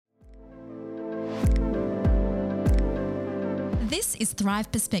This is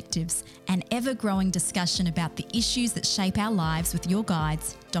Thrive Perspectives, an ever-growing discussion about the issues that shape our lives with your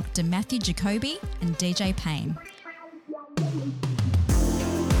guides, Dr. Matthew Jacoby and DJ Payne.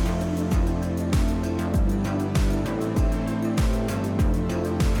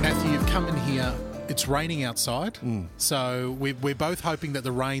 Matthew, you've come in here. It's raining outside, so we're both hoping that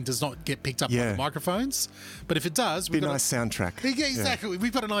the rain does not get picked up by the microphones. But if it does, we've got a nice soundtrack. Yeah, exactly. Yeah.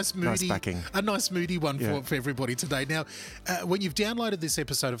 We've got a nice moody, one for everybody today. Now, when you've downloaded this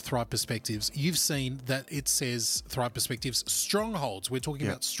episode of Thrive Perspectives, you've seen that it says Thrive Perspectives Strongholds. We're talking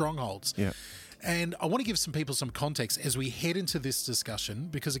about strongholds. Yeah. And I want to give some people some context as we head into this discussion,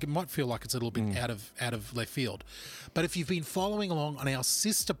 because it might feel like it's a little bit out of left field. But if you've been following along on our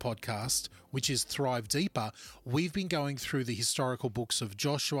sister podcast, which is Thrive Deeper, we've been going through the historical books of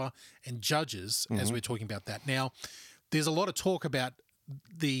Joshua and Judges as we're talking about that. Now, there's a lot of talk about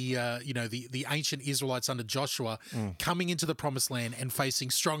the ancient Israelites under Joshua coming into the Promised Land and facing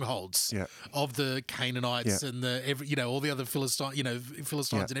strongholds of the Canaanites and all the other Philistines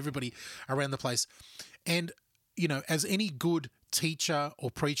and everybody around the place. And as any good teacher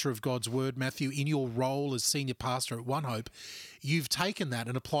or preacher of God's word, Matthew, in your role as senior pastor at One Hope, you've taken that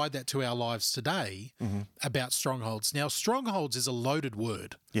and applied that to our lives today about strongholds. Now, strongholds is a loaded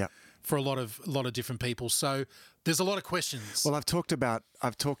word. Yeah. For a lot of different people, so there's a lot of questions. Well, I've talked a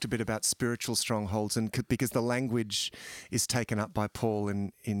bit about spiritual strongholds, and because the language is taken up by Paul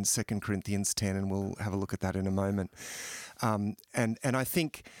in 2 Corinthians 10, and we'll have a look at that in a moment. And I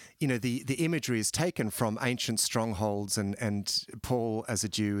think the imagery is taken from ancient strongholds, and Paul as a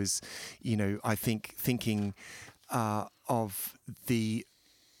Jew is I think thinking of the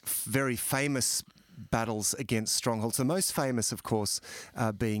very famous battles against strongholds. The most famous, of course,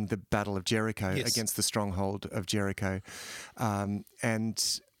 being the Battle of Jericho against the stronghold of Jericho. And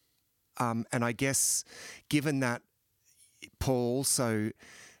I guess given that Paul also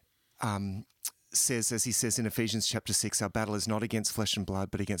says, as he says in Ephesians chapter 6, our battle is not against flesh and blood,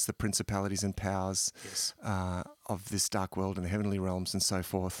 but against the principalities and powers of this dark world and the heavenly realms and so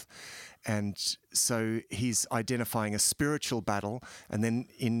forth. And so he's identifying a spiritual battle, and then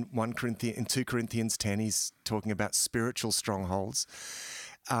in 2 Corinthians 10, he's talking about spiritual strongholds.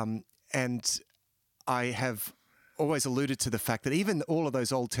 And I have always alluded to the fact that even all of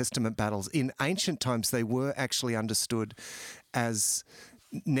those Old Testament battles, in ancient times, they were actually understood as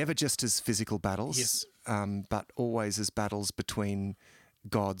never just as physical battles, but always as battles between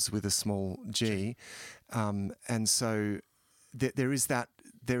gods with a small g. And so there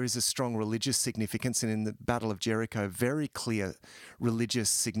is a strong religious significance, and in the Battle of Jericho, very clear religious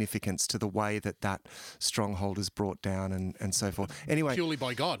significance to the way that stronghold is brought down and so forth. Anyway, purely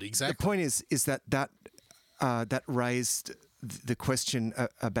by God, exactly. The point is that raised the question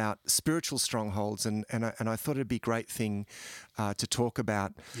about spiritual strongholds, and I thought it'd be a great thing to talk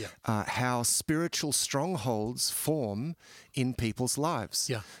about how spiritual strongholds form in people's lives.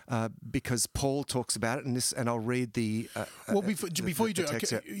 Yeah, because Paul talks about it, and I'll read the. Before you do,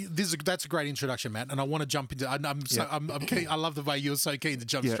 that's a great introduction, Matt, and I want to jump into. I'm keen. I love the way you're so keen to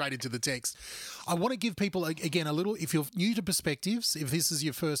jump straight into the text. I want to give people again a little. If you're new to Perspectives, if this is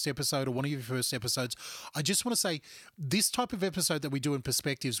your first episode or one of your first episodes, I just want to say this type of episode that we do in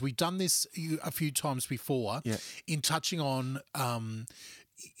Perspectives, we've done this a few times before in touching on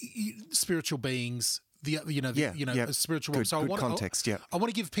spiritual beings, spiritual world. So good context, I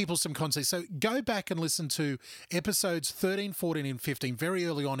want to give people some context. So go back and listen to episodes 13, 14, and 15 very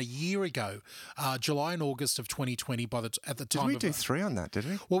early on, a year ago, July and August of 2020. At the time, did we do 3 on that? Did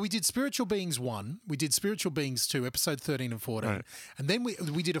we? Well, we did Spiritual Beings 1, we did Spiritual Beings 2, episode 13 and 14, and then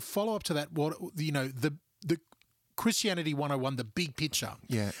we did a follow up to that. The Christianity 101, the big picture.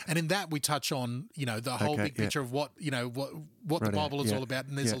 Yeah. And in that we touch on, the whole big picture of what the Bible is all about.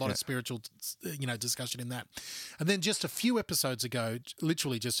 And there's a lot of spiritual, discussion in that. And then just a few episodes ago,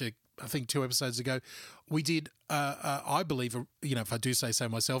 literally just I think 2 episodes ago, we did, I believe, if I do say so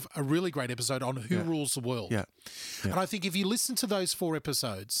myself, a really great episode on who rules the world. Yeah. And I think if you listen to those 4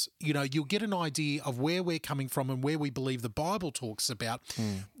 episodes, you'll get an idea of where we're coming from and where we believe the Bible talks about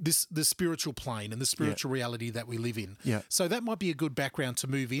the spiritual plane and the spiritual reality that we live in. Yeah. So that might be a good background to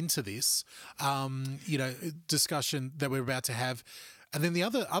move into this, discussion that we're about to have. And then the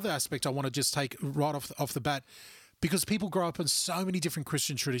other aspect I want to just take right off the bat, because people grow up in so many different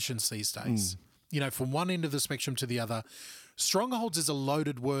Christian traditions these days. From one end of the spectrum to the other. Strongholds is a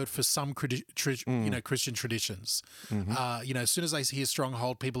loaded word for some Christian traditions. As soon as they hear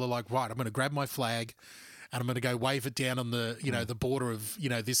stronghold, people are like, right, I'm going to grab my flag and I'm going to go wave it down on the, the border of,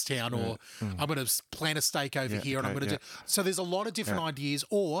 this town, or I'm going to plant a stake over here and I'm going to do. So there's a lot of different ideas,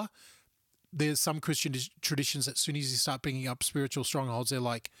 or there's some Christian traditions that as soon as you start bringing up spiritual strongholds, they're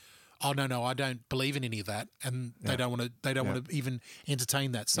like, oh no, I don't believe in any of that, and they don't want to even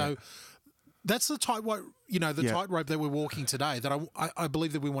entertain that. So that's the tightrope, tightrope that we're walking today. That I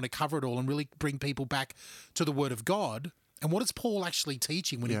believe that we want to cover it all and really bring people back to the Word of God. And what is Paul actually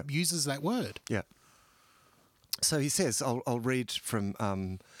teaching when he uses that word? Yeah. So he says, I'll read from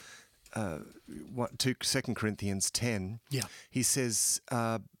 2 Corinthians 10. Yeah. He says,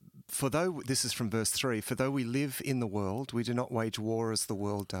 for though, this is from verse 3, for though we live in the world, we do not wage war as the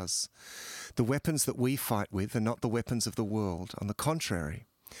world does. The weapons that we fight with are not the weapons of the world. On the contrary,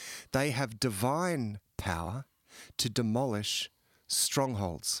 they have divine power to demolish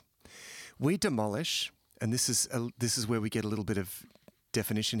strongholds. We demolish, and this is where we get a little bit of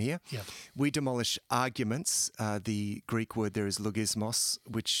definition here. Yeah. We demolish arguments. The Greek word there is logismos,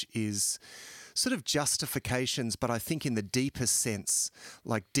 which is sort of justifications, but I think in the deepest sense,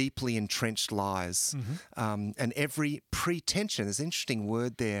 like deeply entrenched lies. Mm-hmm. And every pretension, there's an interesting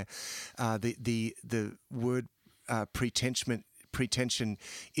word there. The word pretension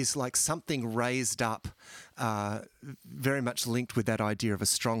is like something raised up, very much linked with that idea of a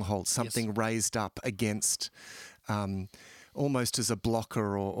stronghold, something raised up against, almost as a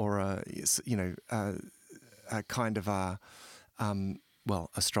blocker or a kind of a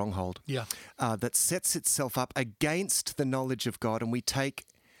stronghold that sets itself up against the knowledge of God, and we take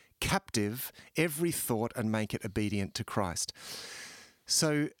captive every thought and make it obedient to Christ.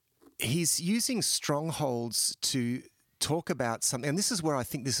 So he's using strongholds to talk about something, and this is where I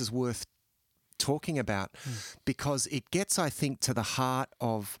think this is worth talking about, because it gets, I think, to the heart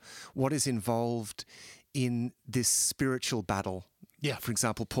of what is involved in this spiritual battle. Yeah. For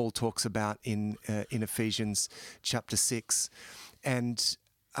example, Paul talks about in Ephesians chapter 6, and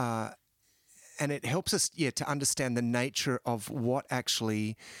it helps us to understand the nature of what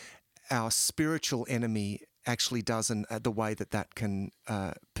actually our spiritual enemy actually does, and the way that can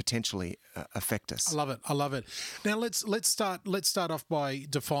potentially affect us. I love it. Now let's start off by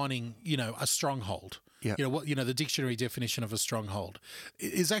defining a stronghold. Yeah. The dictionary definition of a stronghold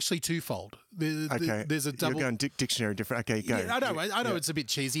is actually twofold. There's a double. You're going dictionary different. Okay, go. Yeah, I know it's a bit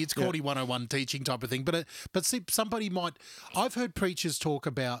cheesy. It's Cordy 101 teaching type of thing. But see, somebody might. I've heard preachers talk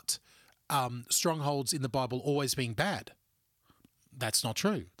about strongholds in the Bible always being bad. That's not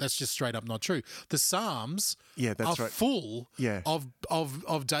true. That's just straight up not true. The Psalms are full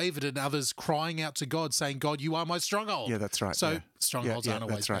of David and others crying out to God, saying, God, you are my stronghold. Yeah, that's right. So strongholds aren't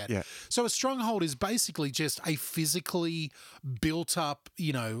always bad. Yeah. So a stronghold is basically just a physically built up,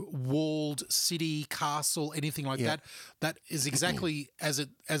 walled city, castle, anything like that. That is exactly as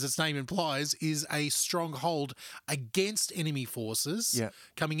its name implies, is a stronghold against enemy forces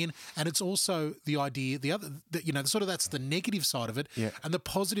coming in. And it's also the idea, that's the negative side of it. Yeah. And the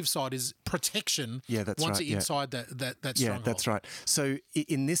positive side is protection once you're inside that stronghold. Yeah, that's right. So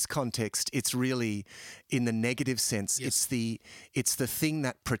in this context, it's really in the negative sense. Yes. It's the thing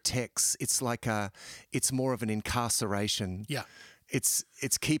that protects. It's more of an incarceration. Yeah. It's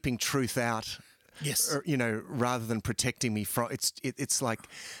keeping truth out. Yes. Rather than protecting me from, it's like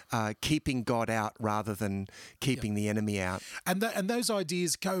keeping God out rather than keeping the enemy out. And those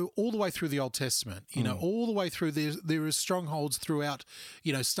ideas go all the way through the Old Testament. All the way through. There are strongholds throughout.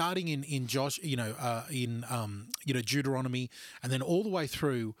 Starting in Josh. In Deuteronomy, and then all the way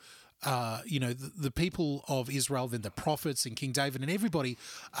through. The people of Israel, then the prophets and King David and everybody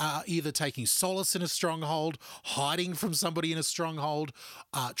are either taking solace in a stronghold, hiding from somebody in a stronghold,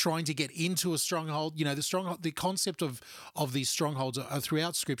 trying to get into a stronghold. The concept of these strongholds are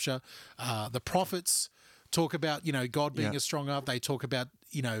throughout Scripture. The prophets talk about, God being a stronghold. They talk about,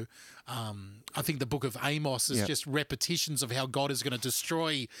 I think the book of Amos is just repetitions of how God is going to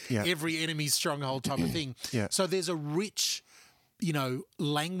destroy every enemy's stronghold type of thing. So there's a rich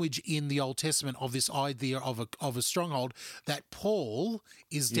language in the Old Testament of this idea of a stronghold that Paul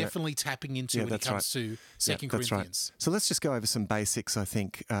is definitely tapping into when it comes to 2 Corinthians. Right. So let's just go over some basics, I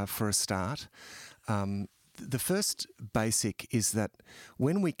think, for a start. The first basic is that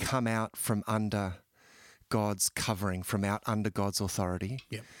when we come out from under God's covering, from out under God's authority,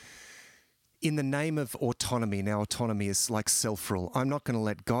 in the name of autonomy, now autonomy is like self-rule. I'm not going to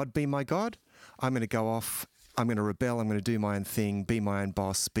let God be my God. I'm going to go off. I'm going to rebel. I'm going to do my own thing, be my own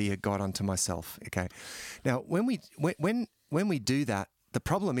boss, be a God unto myself. Okay. Now, when we do that, the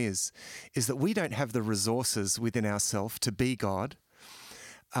problem is that we don't have the resources within ourselves to be God.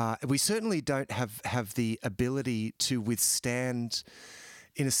 We certainly don't have the ability to withstand,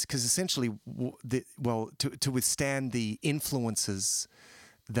 because essentially, to withstand the influences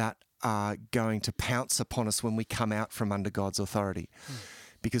that are going to pounce upon us when we come out from under God's authority.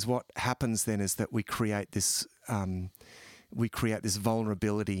 because what happens then is that we create this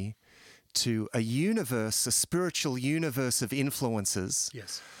vulnerability to a universe, a spiritual universe of influences.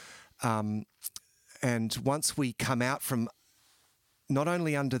 Yes. And once we come out from not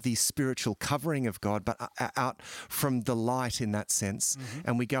only under the spiritual covering of God, but out from the light in that sense,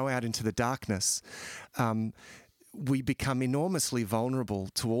 and we go out into the darkness, we become enormously vulnerable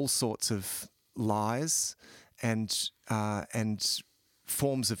to all sorts of lies and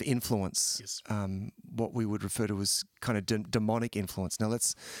forms of influence, Yes. what we would refer to as kind of demonic influence. Now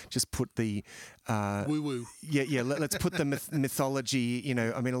let's just put the woo-woo. Let's put the mythology.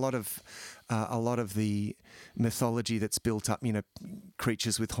 I mean, a lot of the mythology that's built up,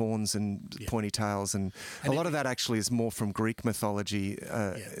 creatures with horns and pointy tails, and a lot of that actually is more from Greek mythology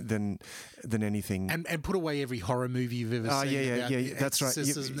than anything. And put away every horror movie you've ever seen. That's right.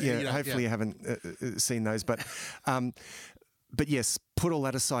 Hopefully you haven't seen those, but yes, put all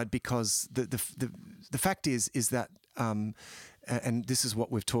that aside, because the fact is that, and this is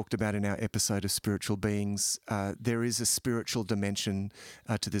what we've talked about in our episode of Spiritual Beings, there is a spiritual dimension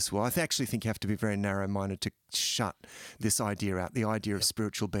to this world. I actually think you have to be very narrow-minded to shut this idea out, the idea of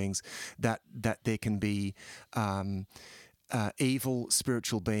spiritual beings, that there can be evil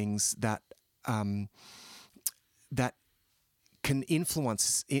spiritual beings that can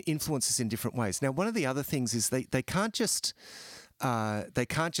influence us in different ways. Now, one of the other things is they can't just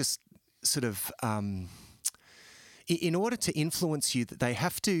sort of in order to influence you, that they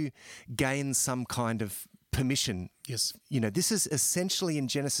have to gain some kind of permission. Yes. This is essentially in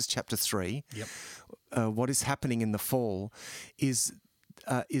Genesis chapter 3. Yep. What is happening in the fall is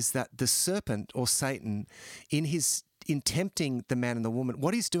that the serpent, or Satan, in tempting the man and the woman,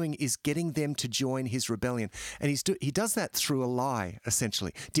 what he's doing is getting them to join his rebellion, and he does that through a lie.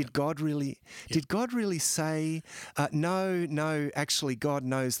 Essentially, did God really say no? Actually, God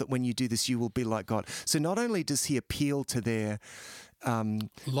knows that when you do this, you will be like God. So not only does he appeal to their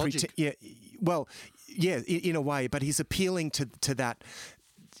logic, in a way, but he's appealing to that.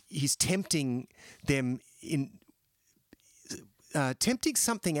 He's tempting them in. Tempting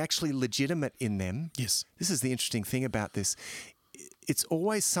something actually legitimate in them. Yes. This is the interesting thing about this. It's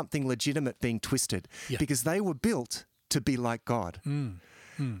always something legitimate being twisted, because they were built to be like God.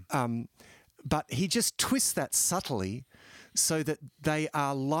 But he just twists that subtly so that they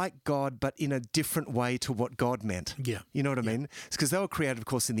are like God, but in a different way to what God meant. Yeah. You know what I mean? It's because they were created, of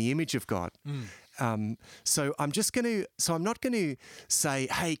course, in the image of God. So I'm not going to say,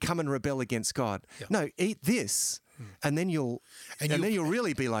 hey, come and rebel against God. Yeah. No, eat this. And then you'll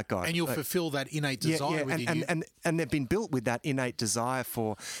really be like God, and you'll fulfill that innate desire within you. And they've been built with that innate desire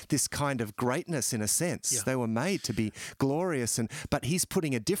for this kind of greatness. In a sense, they were made to be glorious, but he's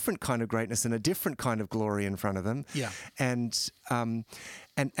putting a different kind of greatness and a different kind of glory in front of them. Yeah, and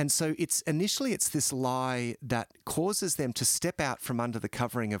so it's this lie that causes them to step out from under the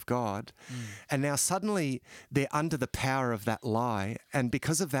covering of God, and now suddenly they're under the power of that lie, and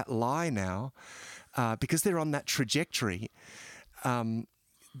because of that lie now. Because they're on that trajectory,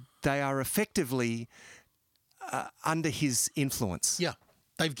 they are effectively under his influence. Yeah,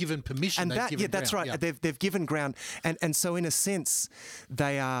 they've given permission. And that's right. Yeah. They've given ground, and so in a sense,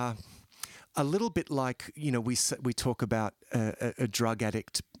 they are a little bit like we talk about a drug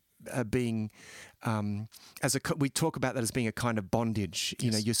addict being we talk about that as being a kind of bondage.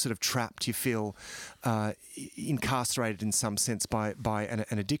 Yes. You're sort of trapped. You feel incarcerated in some sense by an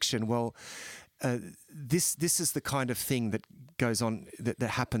addiction. Well. This is the kind of thing that goes on that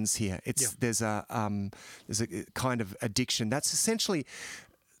happens here. There's a kind of addiction. That's essentially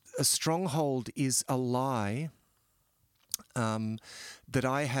a stronghold. Is a lie that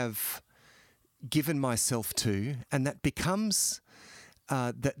I have given myself to, and that becomes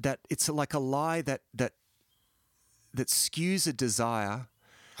that it's like a lie that skews a desire,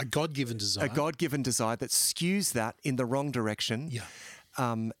 a God-given desire, that skews that in the wrong direction. Yeah,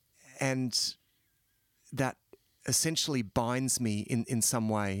 and that essentially binds me in some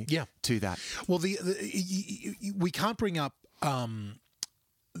way to that. Well, we can't bring up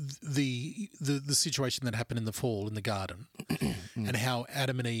the situation that happened in the fall in the garden and how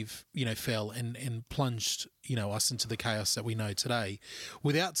Adam and Eve, fell and plunged, us into the chaos that we know today,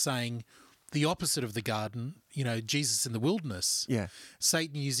 without saying the opposite of the garden, Jesus in the wilderness. Yeah.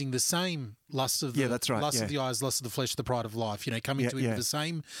 Satan using the same lust of the that's right. lust of the eyes, lust of the flesh, the pride of life, coming to him with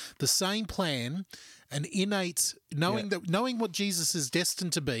the same plan, an innate knowing what Jesus is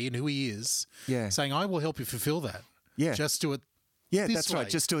destined to be and who he is, saying, I will help you fulfill that. Yeah. Just do it. Yeah, that's right.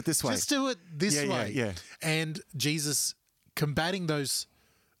 Just do it this way. Just do it this way. Yeah. And Jesus combating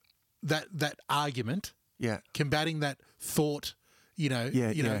that argument, combating that thought,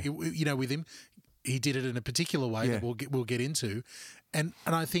 with him. He did it in a particular way that we'll get into, and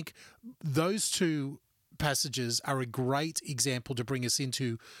I think those two passages are a great example to bring us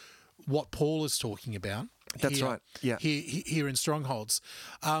into what Paul is talking about. That's right. Yeah. Here in Strongholds,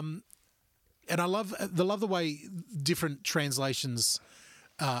 and I love the way different translations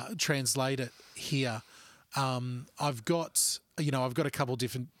translate it here. I've got a couple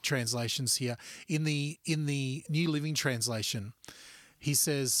different translations here. In the New Living Translation, he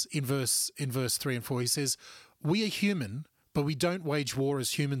says in verse 3 and 4, he says, "We are human, but we don't wage war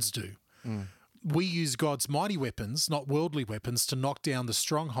as humans do. We use God's mighty weapons, not worldly weapons, to knock down the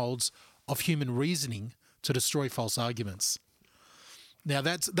strongholds of human reasoning, to destroy false arguments." Now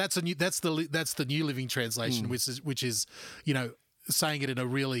that's the New Living Translation, which is saying it in a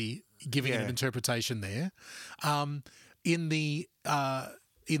really giving it an interpretation there. In the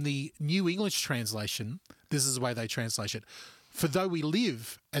New English Translation, this is the way they translate it: "For though we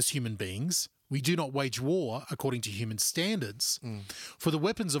live as human beings, we do not wage war according to human standards. For the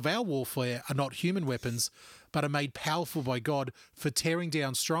weapons of our warfare are not human weapons, but are made powerful by God for tearing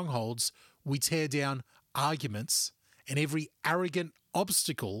down strongholds. We tear down arguments and every arrogant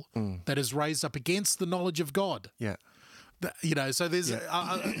obstacle that is raised up against the knowledge of God." Yeah. So there's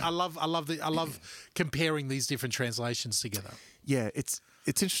I love comparing these different translations together. Yeah, it's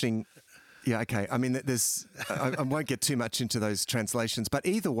interesting. Yeah, okay. I mean, I won't get too much into those translations, but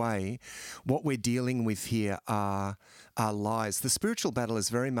either way, what we're dealing with here are lies. The spiritual battle is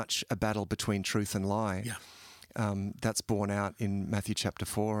very much a battle between truth and lie. Yeah. That's borne out in Matthew chapter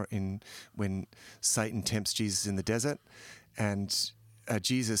 4, when Satan tempts Jesus in the desert, and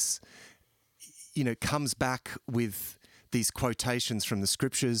Jesus, comes back with these quotations from the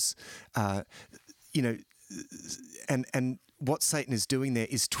scriptures, and what Satan is doing there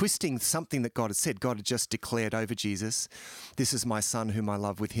is twisting something that God had said. God had just declared over Jesus, "This is my son whom I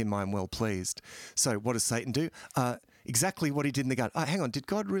love, with him I am well pleased." So what does Satan do? Exactly what he did in the garden. Oh, hang on, did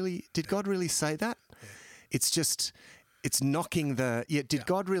God really say that? Yeah. It's knocking the. Yeah, did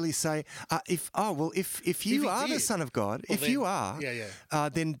God really say? If you are the Son of God, well, if then, you are,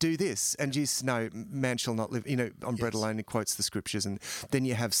 then do this. And Jesus, no, man shall not live, on bread alone. He quotes the scriptures, and then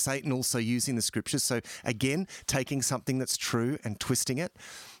you have Satan also using the scriptures. So again, taking something that's true and twisting it.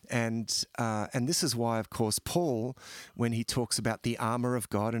 And this is why, of course, Paul, when he talks about the armor of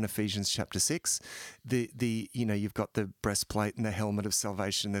God in Ephesians chapter 6, you've got the breastplate and the helmet of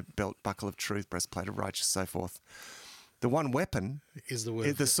salvation, the belt buckle of truth, breastplate of righteousness, so forth. The one weapon is the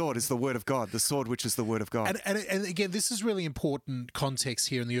word. The sword is the word of God. The sword, which is the word of God. And again, this is really important context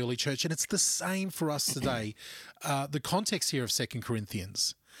here in the early church, and it's the same for us today. The context here of 2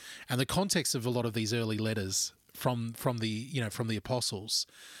 Corinthians, and the context of a lot of these early letters from the apostles,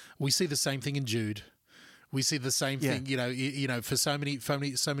 we see the same thing in Jude. We see the same thing, for so many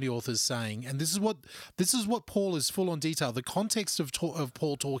authors saying, and this is what Paul is full on detail. The context of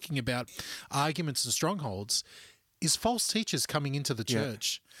Paul talking about arguments and strongholds is false teachers coming into the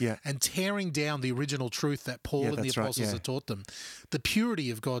church and tearing down the original truth that Paul and the apostles had taught them. The purity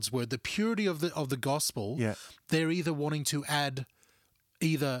of God's word, the purity of the gospel. Yeah. They're either wanting to add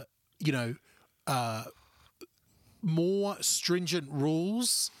more stringent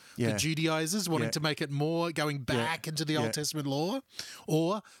rules. The Judaizers wanting to make it more going back into the Old Testament law,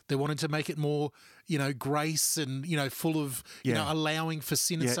 or they wanted to make it more, grace and, full of, allowing for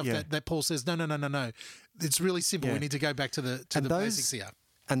sin and stuff that Paul says, no. It's really simple. Yeah. We need to go back to the basics here.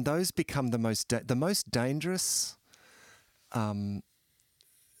 And those become the most dangerous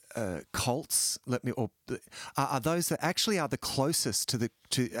cults. Are those that actually are the closest to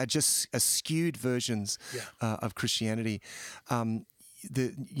just skewed versions of Christianity.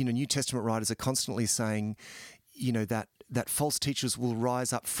 The New Testament writers are constantly saying, that false teachers will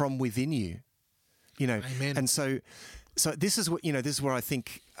rise up from within you. Amen. And so this is what this is where I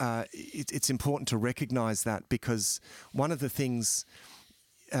think it's important to recognize that, because one of the things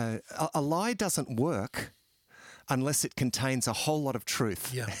a lie doesn't work unless it contains a whole lot of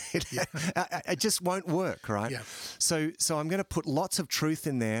truth. Yeah. It just won't work, right? Yeah. So I'm going to put lots of truth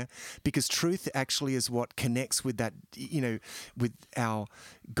in there, because truth actually is what connects with that, with our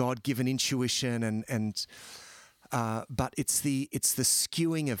God-given intuition and but it's the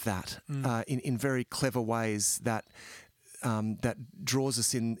skewing of that in very clever ways that draws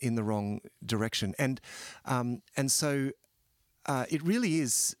us in the wrong direction, and so it really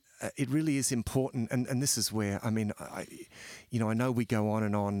is. It really is important, and this is where I know we go on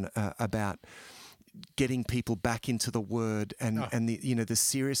and on about getting people back into the Word and the the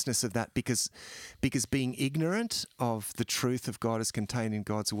seriousness of that, because being ignorant of the truth of God as contained in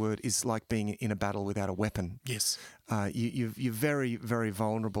God's Word is like being in a battle without a weapon. Yes. You're very, very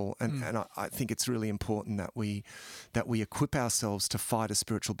vulnerable, and I think it's really important that we equip ourselves to fight a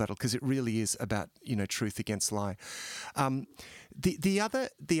spiritual battle, because it really is about truth against lie.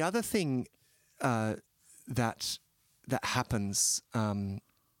 The other thing that happens,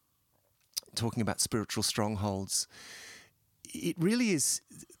 talking about spiritual strongholds, it really is.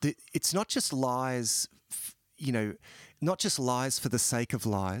 It's not just lies, not just lies for the sake of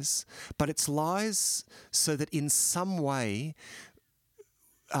lies, but it's lies so that in some way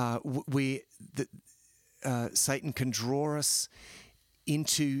Satan can draw us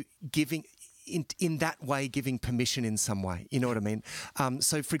into giving. In that way, giving permission in some way, you know what I mean?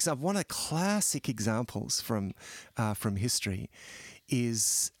 So, for example, one of the classic examples from history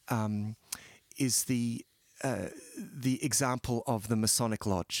is the example of the Masonic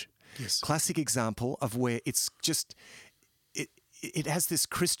Lodge. Yes. Classic example of where it's just it has this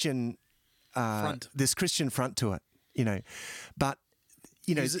Christian front to it, but.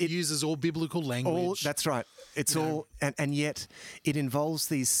 It uses all biblical language. That's right. It's all, and yet it involves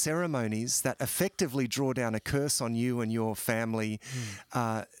these ceremonies that effectively draw down a curse on you and your family,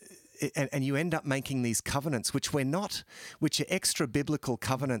 and you end up making these covenants, which are extra biblical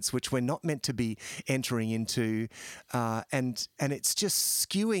covenants, which we're not meant to be entering into, and it's just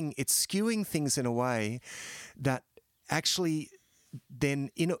skewing things in a way that actually then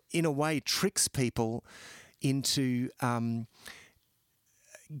in a way tricks people into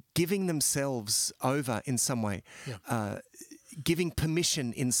giving themselves over in some way, giving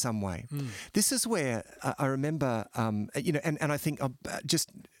permission in some way. This is where I remember, and I think just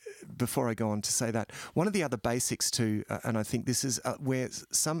before I go on to say that, one of the other basics too, and I think this is where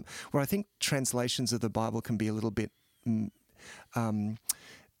I think translations of the Bible can be a little bit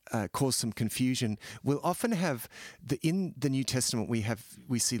cause some confusion. We'll often have in the New Testament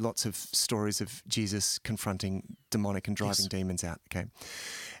we see lots of stories of Jesus confronting demonic and driving demons out. Okay,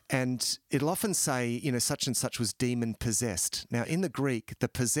 and it'll often say such and such was demon possessed. Now in the Greek, the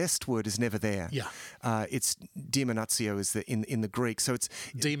possessed word is never there. Yeah, it's demonatio is in the Greek, so it's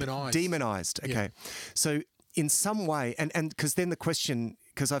demonized. Demonized. Okay, so in some way, and because then the question,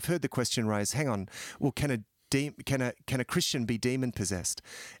 because I've heard the question raised, hang on, well, can a Christian be demon possessed?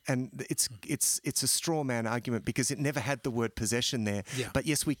 And it's a straw man argument, because it never had the word possession there. Yeah. But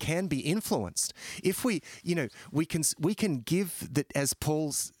yes, we can be influenced if we can give that, as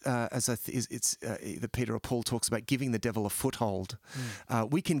Paul's that Peter or Paul talks about giving the devil a foothold.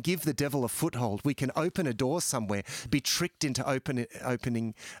 We can give the devil a foothold. We can open a door somewhere, be tricked into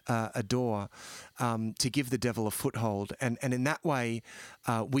opening a door to give the devil a foothold, and in that way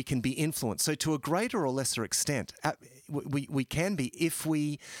we can be influenced. So to a greater or lesser extent, we can be if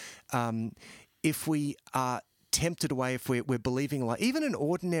we are tempted away, if we're believing like even an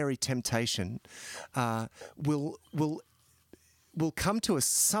ordinary temptation will come to us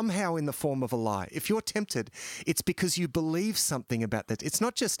somehow in the form of a lie. If you're tempted, it's because you believe something about that. It's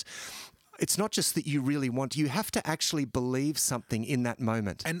not just that you really want. You have to actually believe something in that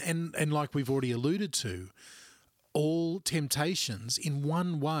moment. And like we've already alluded to, all temptations in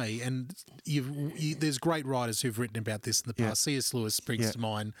one way, and there's great writers who've written about this in the past. C.S. Lewis springs to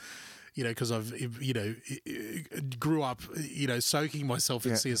mind, because I've grew up soaking myself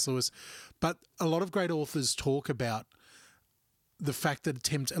in C.S. Lewis. But a lot of great authors talk about the fact that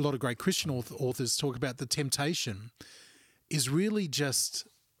a lot of great Christian authors talk about the temptation is really just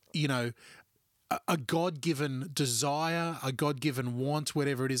a God-given desire, a God-given want,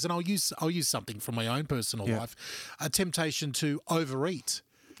 whatever it is. And I'll use something from my own personal life, a temptation to overeat,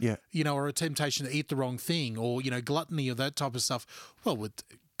 or a temptation to eat the wrong thing, or, gluttony or that type of stuff. Well,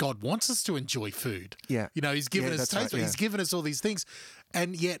 God wants us to enjoy food. Yeah. He's given us taste. Right, He's given us all these things.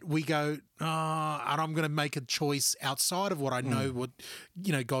 And yet we go, and I'm going to make a choice outside of what I know, what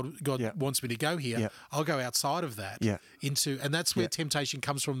God wants me to go here. Yeah. I'll go outside of that and that's where temptation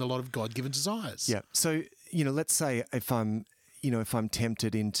comes from, a lot of God-given desires. Yeah. So, let's say if I'm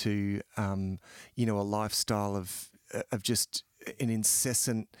tempted into, a lifestyle of just an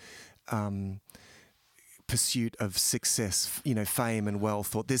incessant pursuit of success, fame and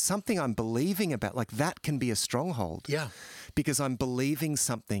wealth, or there's something I'm believing about, like that can be a stronghold. Yeah. Because I'm believing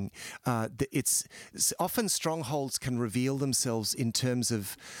something. It's often strongholds can reveal themselves in terms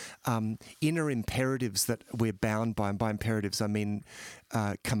of inner imperatives that we're bound by. And by imperatives, I mean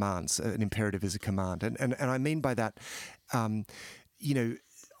commands. An imperative is a command. And I mean by that, I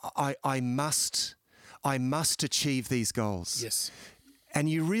must achieve these goals. Yes. And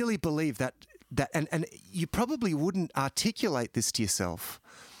you really believe that and you probably wouldn't articulate this to yourself.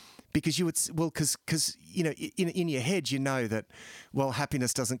 Because you would, because you know, in your head, you know that, well,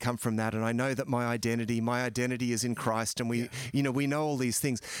 happiness doesn't come from that, and I know that my identity is in Christ, and we know all these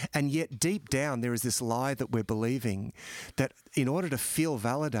things, and yet deep down there is this lie that we're believing that in order to feel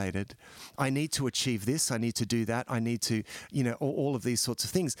validated, I need to achieve this, I need to do that, I need to, you know, all of these sorts of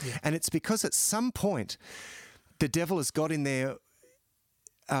things, and it's because at some point the devil has got in there.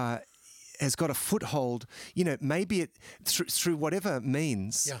 Has got a foothold, you know, maybe through whatever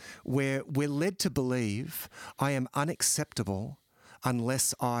means, where we're led to believe I am unacceptable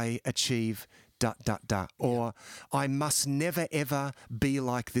unless I achieve ... or I must never ever be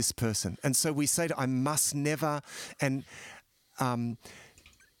like this person, and so we say I must never, and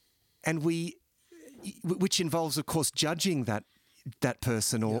we, which involves, of course, judging that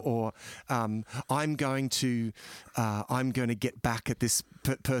person, or I'm going to get back at this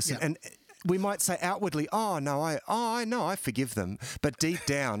person, and we might say outwardly, I know, I forgive them, but deep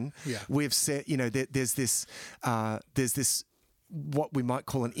down, we've said, you know, there's this what we might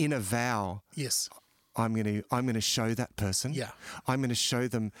call an inner vow. Yes, I'm going to show that person. Yeah, I'm going to show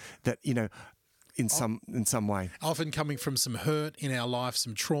them that, you know, in some way. Often coming from some hurt in our life,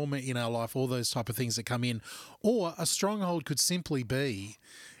 some trauma in our life, all those type of things that come in, or a stronghold could simply be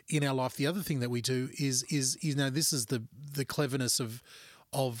in our life. The other thing that we do is you know, this is the cleverness of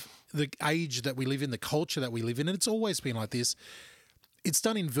the age that we live in, the culture that we live in, and it's always been like this. It's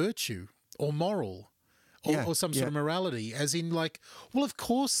done in virtue or moral or some sort of morality, as in like, well, of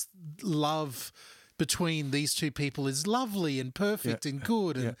course, love between these two people is lovely and perfect and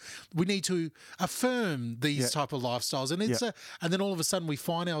good, and we need to affirm these type of lifestyles. And it's and then all of a sudden we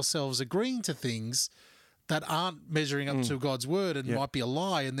find ourselves agreeing to things that aren't measuring up to God's word and might be a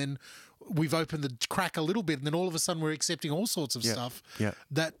lie, and then we've opened the crack a little bit, and then all of a sudden we're accepting all sorts of stuff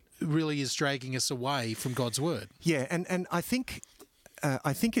that really is dragging us away from God's word. Yeah, and I think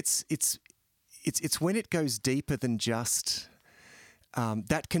it's when it goes deeper than just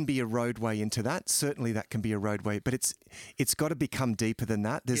that can be a roadway into that. Certainly, that can be a roadway, but it's got to become deeper than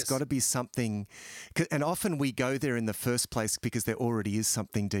that. There's got to be something, and often we go there in the first place because there already is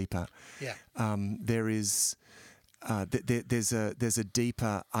something deeper. Yeah, there is. There's a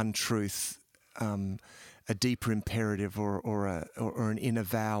deeper untruth, a deeper imperative, or an inner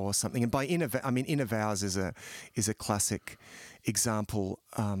vow or something. And by inner vows is a classic example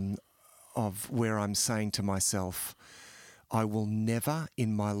of where I'm saying to myself, I will never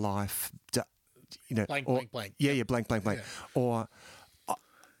in my life, blank. Blank. Yeah, blank. Yeah. Or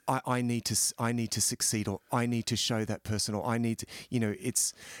I need to succeed, or I need to show that person, or I need to,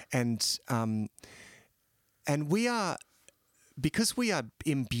 it's and we are, because we are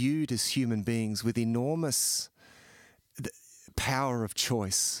imbued as human beings with enormous power of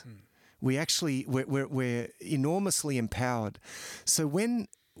choice. We're enormously empowered. So when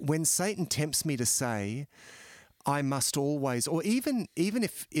Satan tempts me to say, I must always, or even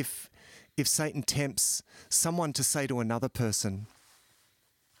if Satan tempts someone to say to another person,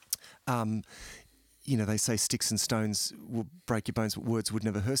 they say sticks and stones will break your bones, but words would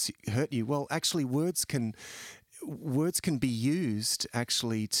never hurt you. Well, actually, words can be used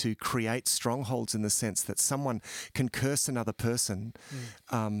actually to create strongholds, in the sense that someone can curse another person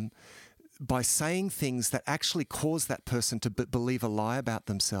by saying things that actually cause that person to believe a lie about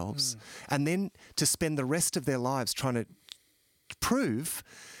themselves, and then to spend the rest of their lives trying to prove,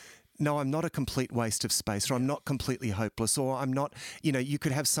 no, I'm not a complete waste of space, or I'm not completely hopeless, or I'm not, you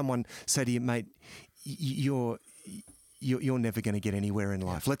could have someone say to you, mate, you're never going to get anywhere in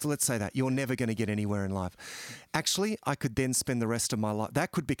life. Let's say that. You're never going to get anywhere in life. Actually, I could then spend the rest of my life,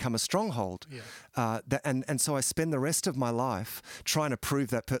 that could become a stronghold. And so I spend the rest of my life trying to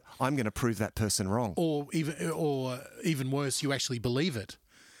prove that, I'm going to prove that person wrong. Or even worse, you actually believe it.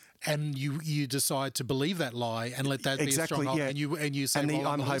 And you decide to believe that lie and let that be a stronghold. And you say, well,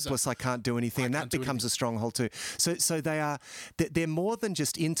 I'm hopeless, I can't do anything, and that becomes a stronghold too. So they're more than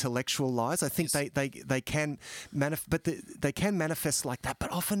just intellectual lies. I think they can they can manifest like that,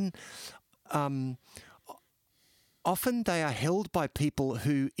 but often they are held by people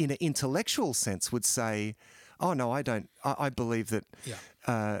who, in an intellectual sense, would say, "Oh no, I don't. I believe that."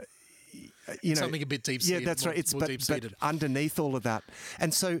 Yeah. Something a bit deep-seated. Yeah, that's right. It's but underneath all of that,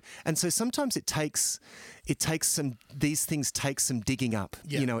 and so sometimes these things take some digging up.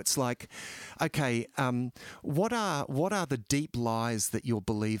 Yeah. It's like, okay, what are the deep lies that you're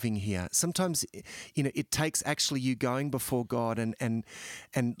believing here? Sometimes, it takes actually you going before God and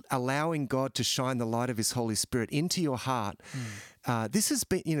allowing God to shine the light of His Holy Spirit into your heart. This has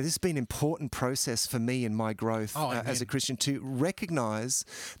been an important process for me in my growth as a Christian, to recognize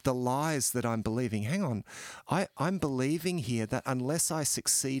the lies is that I'm believing, hang on, I'm believing here that unless I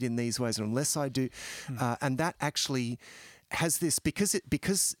succeed in these ways, or unless I do, and that actually has this, because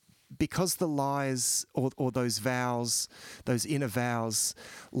the lies or those vows, those inner vows,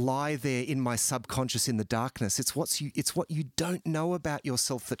 lie there in my subconscious in the darkness. It's what you don't know about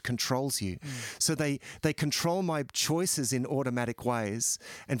yourself that controls you. So they control my choices in automatic ways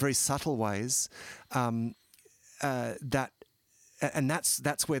and very subtle ways. And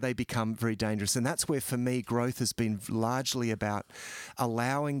that's where they become very dangerous. And that's where, for me, growth has been largely about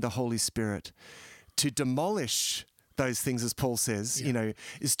allowing the Holy Spirit to demolish those things, as Paul says,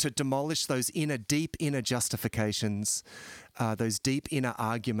 is to demolish those deep inner justifications, those deep inner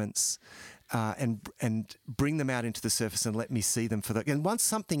arguments, and bring them out into the surface and let me see them for that. And once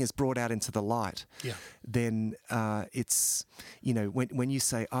something is brought out into the light, then it's, when you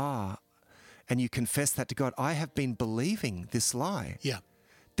say, and you confess that to God, I have been believing this lie. Yeah.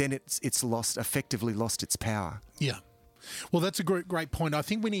 Then it's effectively lost its power. Yeah. Well, that's a great point. I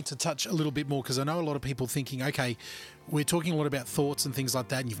think we need to touch a little bit more, because I know a lot of people thinking, okay, we're talking a lot about thoughts and things like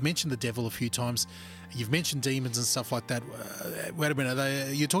that, and you've mentioned the devil a few times. You've mentioned demons and stuff like that. Wait a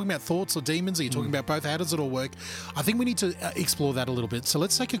minute, you're talking about thoughts or demons? Are you talking about both? How does it all work? I think we need to explore that a little bit. So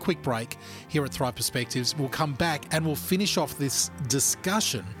let's take a quick break here at Thrive Perspectives. We'll come back and we'll finish off this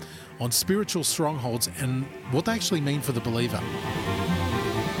discussion on spiritual strongholds and what they actually mean for the believer.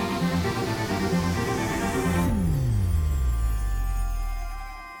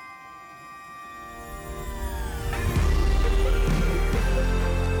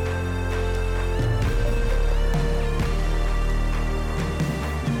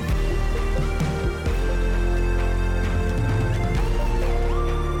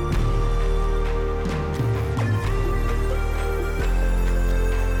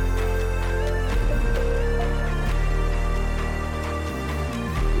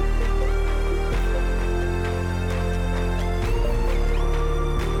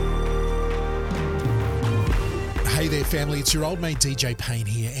 Hey there, family. It's your old mate DJ Payne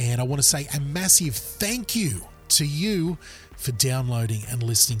here, and I want to say a massive thank you to you for downloading and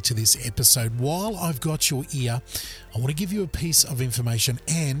listening to this episode. While I've got your ear, I want to give you a piece of information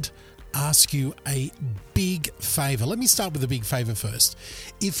and ask you a big favor. Let me start with a big favor first.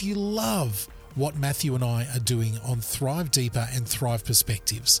 If you love what Matthew and I are doing on Thrive Deeper and Thrive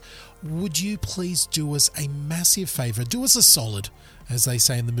Perspectives, would you please do us a massive favor? Do us a solid, as they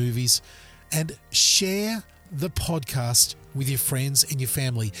say in the movies, and share the podcast with your friends and your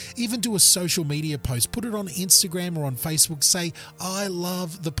family. Even do a social media post. Put it on Instagram or on Facebook. Say, I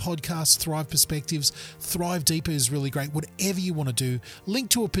love the podcast Thrive Perspectives. Thrive Deeper is really great. Whatever you want to do. Link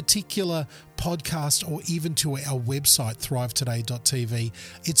to a particular podcast or even to our website, thrivetoday.tv.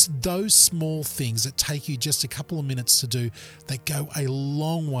 It's those small things that take you just a couple of minutes to do that go a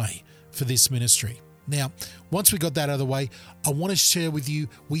long way for this ministry. Now, once we got that out of the way, I want to share with you,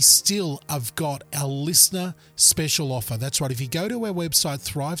 we still have got our listener special offer. That's right. If you go to our website,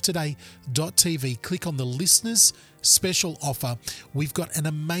 thrivetoday.tv, click on the listeners special offer, we've got an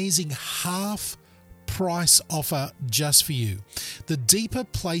amazing half price offer just for you. The Deeper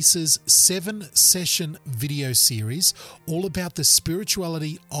Places 7-session video series, all about the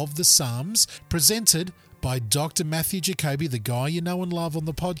spirituality of the Psalms, presented by Dr. Matthew Jacoby, the guy you know and love on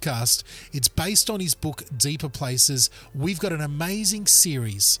the podcast. It's based on his book, Deeper Places. We've got an amazing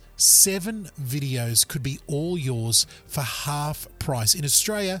series. 7 videos could be all yours for half price. In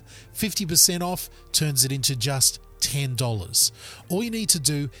Australia, 50% off turns it into just $10. All you need to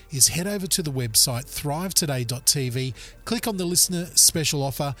do is head over to the website, thrivetoday.tv, click on the listener special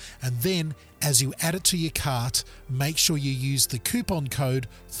offer, and then as you add it to your cart, make sure you use the coupon code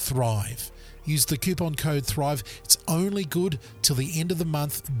THRIVE. Use the coupon code THRIVE. It's only good till the end of the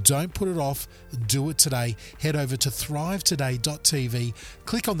month. Don't put it off. Do it today. Head over to thrivetoday.tv,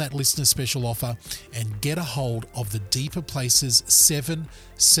 click on that listener special offer, and get a hold of the Deeper Places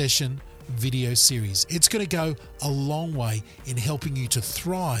 7-session video series. It's going to go a long way in helping you to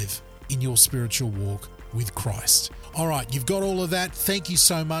thrive in your spiritual walk with Christ. All right, you've got all of that. Thank you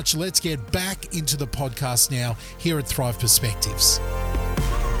so much. Let's get back into the podcast now here at Thrive Perspectives.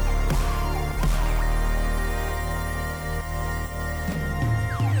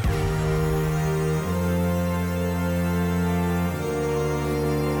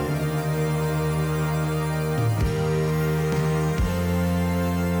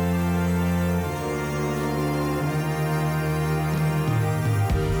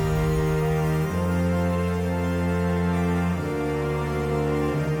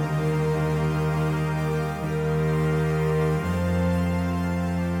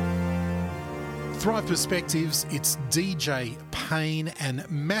 Thrive Perspectives, it's DJ Payne and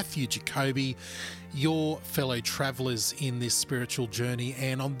Matthew Jacoby, your fellow travellers in this spiritual journey.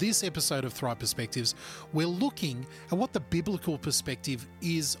 And on this episode of Thrive Perspectives, we're looking at what the biblical perspective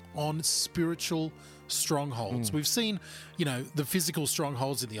is on spiritual strongholds. We've seen, the physical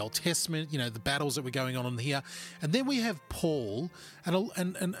strongholds in the Old Testament, the battles that were going on here. And then we have Paul and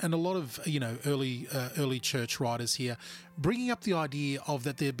a lot of, early church writers here bringing up the idea of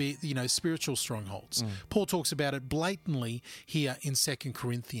that there be, spiritual strongholds. Paul talks about it blatantly here in 2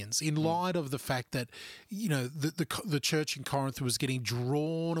 Corinthians in light of the fact that, the church in Corinth was getting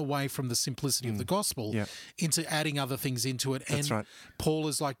drawn away from the simplicity of the gospel into adding other things into it. That's and right. Paul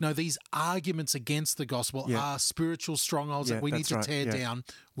is like, no, these arguments against the gospel are spiritual strongholds that we need to tear down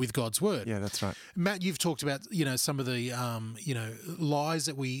with God's word. Yeah, that's right. Matt, you've talked about, some of the, lies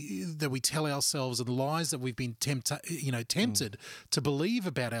that we tell ourselves and the lies that we've been tempted to believe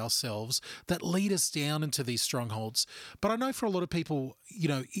about ourselves that lead us down into these strongholds. But I know for a lot of people,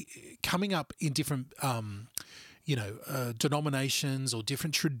 coming up in different denominations or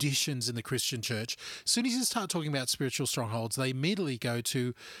different traditions in the Christian church, as soon as you start talking about spiritual strongholds, they immediately go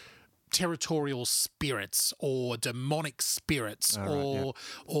to territorial spirits or demonic spirits or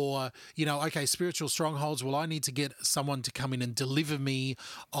spiritual strongholds. Well, I need to get someone to come in and deliver me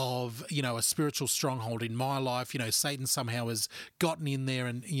of, a spiritual stronghold in my life. Satan somehow has gotten in there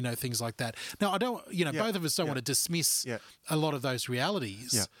and, things like that. Now, I don't, both of us don't want to dismiss a lot of those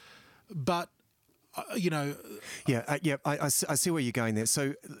realities, but I see where you're going there.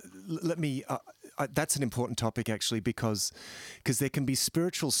 So let me. That's an important topic actually because there can be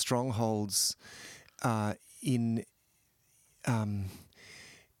spiritual strongholds in I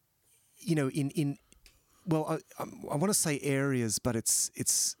want to say areas, but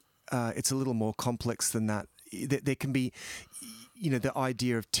it's a little more complex than that. There can be, the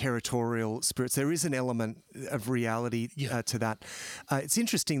idea of territorial spirits. There is an element of reality to that. It's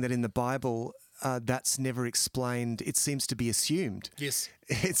interesting that in the Bible, that's never explained. It seems to be assumed. Yes.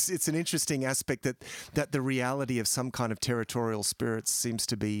 It's an interesting aspect that the reality of some kind of territorial spirits seems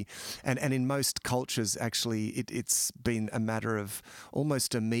to be, and in most cultures actually it's been a matter of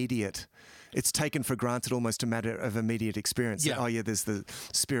almost immediate. It's taken for granted, almost a matter of immediate experience. Yeah. There's the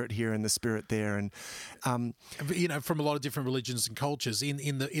spirit here and the spirit there, and from a lot of different religions and cultures.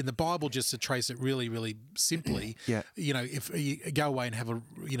 In the Bible, just to trace it really, really simply, if you go away and have a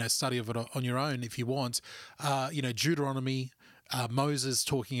study of it on your own, if you want, Deuteronomy. Moses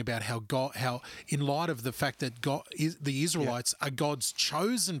talking about how in light of the fact that the Israelites are God's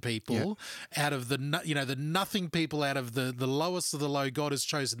chosen people out of the nothing people, out of the lowest of the low, God has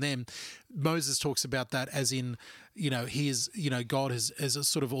chosen them. Moses talks about that as in, God has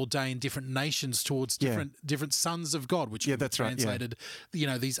sort of ordained different nations towards different sons of God, which that's translated,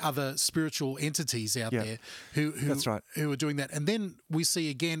 these other spiritual entities out there who are doing that. And then we see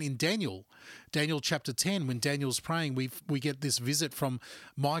again in Daniel chapter 10, when Daniel's praying, we get this visit from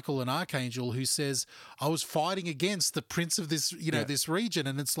Michael, an archangel, who says, I was fighting against the prince of this, this region.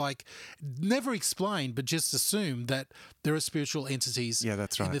 And it's like never explained, but just assume that there are spiritual entities. Yeah,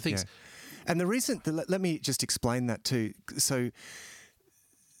 that's right. In the things. Yeah. And the reason, let me just explain that too. So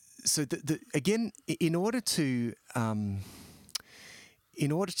again, in order to,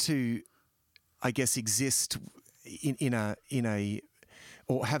 I guess, exist in a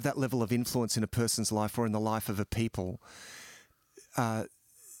or have that level of influence in a person's life or in the life of a people,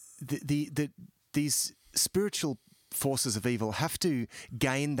 these spiritual forces of evil have to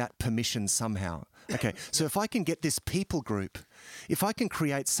gain that permission somehow. Okay, so if I can get this people group, if I can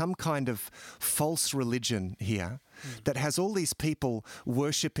create some kind of false religion here that has all these people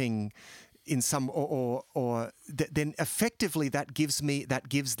worshipping in some then effectively that gives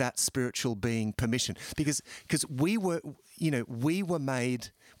that spiritual being permission, because we were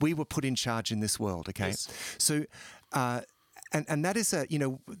put in charge in this world. Okay, yes. So and that is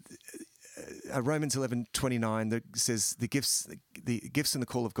Romans 11:29 that says the gifts and the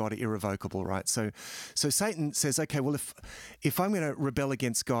call of God are irrevocable, right? So Satan says, okay, well, if I'm going to rebel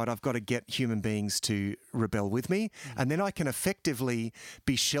against God, I've got to get human beings to rebel with me, and then I can effectively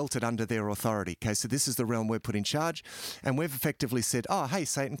be sheltered under their authority. Okay, so this is the realm we're put in charge, and we've effectively said, oh, hey,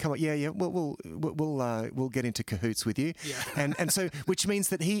 Satan, come on, we'll get into cahoots with you, and so which means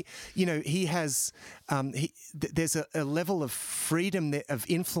that he has there's a level of freedom of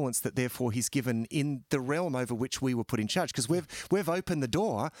influence that therefore he's given in the realm over which we were put in charge, because we've opened the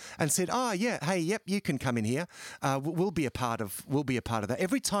door and said, you can come in here. We'll be a part of that.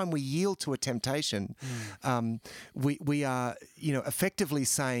 Every time we yield to a temptation, we are effectively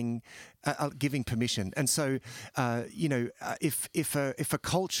saying, giving permission. And so, if a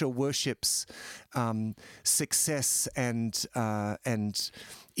culture worships success and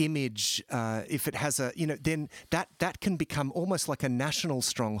image, if it has then that can become almost like a national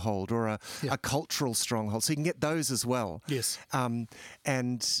stronghold or a cultural stronghold. So you can get those as well. Yes. And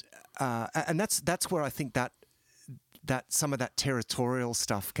that's where I think that some of that territorial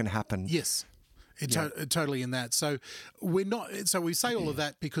stuff can happen. Yes. Totally in that. So we're not. So we say all of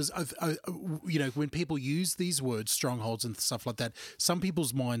that because when people use these words, strongholds and stuff like that, some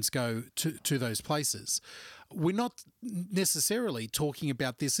people's minds go to those places. We're not necessarily talking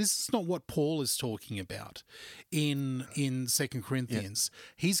about this. This is not what Paul is talking about in 2 Corinthians. Yeah.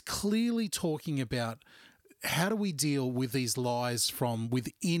 He's clearly talking about how do we deal with these lies from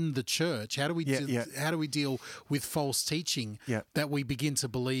within the church? How do we deal with false teaching that we begin to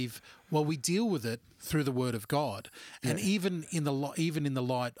believe? Well, we deal with it through the Word of God, and even in the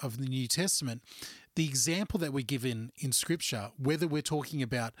light of the New Testament, the example that we give in Scripture, whether we're talking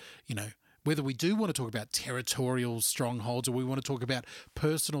about whether we do want to talk about territorial strongholds or we want to talk about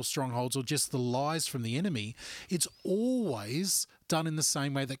personal strongholds or just the lies from the enemy, it's always done in the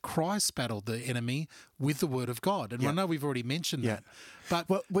same way that Christ battled the enemy with the Word of God. And I know we've already mentioned that. But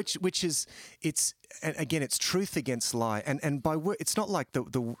which is it's truth against lie, and by word, it's not like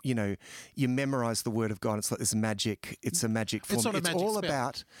the you memorize the Word of God. It's like this magic. It's a magic form. It's all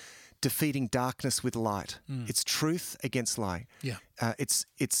about defeating darkness with light. It's truth against lie. Yeah.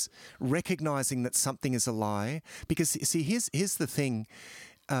 It's recognizing that something is a lie. Because see, here's the thing.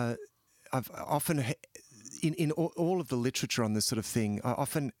 I've often in all of the literature on this sort of thing, I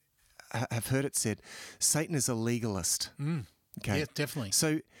often have heard it said, Satan is a legalist. Okay. Yeah, definitely.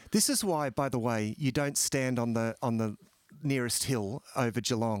 So this is why, by the way, you don't stand on the nearest hill over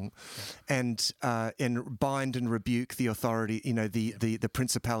Geelong and bind and rebuke the authority, the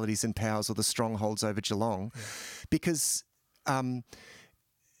principalities and powers or the strongholds over Geelong, because in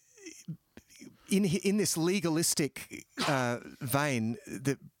this legalistic vein,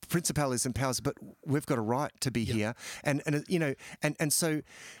 the principalities and powers, but we've got a right to be here, and so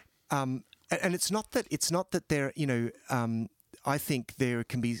it's not that they're I think there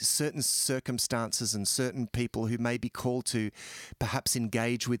can be certain circumstances and certain people who may be called to perhaps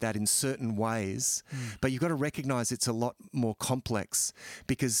engage with that in certain ways, but you've got to recognise it's a lot more complex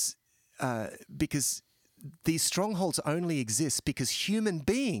because these strongholds only exist because human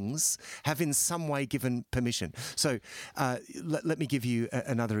beings have in some way given permission. So let me give you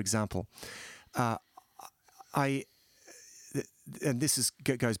another example. And this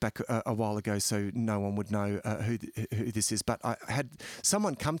goes back a while ago, so no one would know who this is. But I had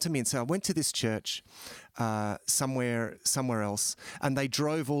someone come to me and say, I went to this church somewhere else, and they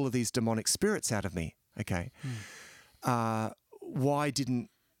drove all of these demonic spirits out of me. Okay, why didn't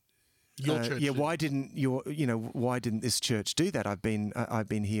your church? Why didn't this church do that? I've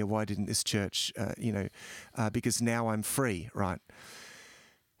been here. Why didn't this church? Because now I'm free, right?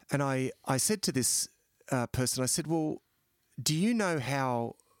 And I said to this person, I said, well, do you know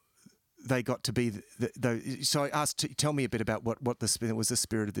how they got to be? So I asked, tell me a bit about what the spirit was, a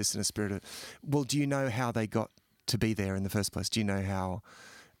spirit of this and a spirit of. Well, do you know how they got to be there in the first place? Do you know how?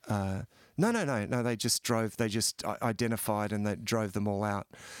 No. They just drove. They just identified and they drove them all out.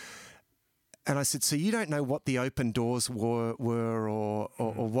 And I said, so you don't know what the open doors were, or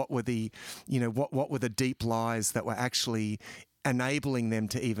what were the, what were the deep lies that were actually enabling them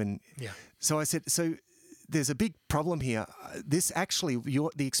to even. Yeah. So I said, so. There's a big problem here. This actually,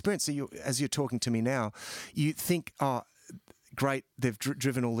 the experience as you're talking to me now, you think, oh, great, they've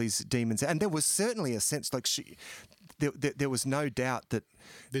driven all these demons, and there was certainly a sense like there was no doubt that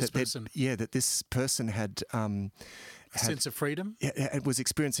this person had a sense of freedom. It was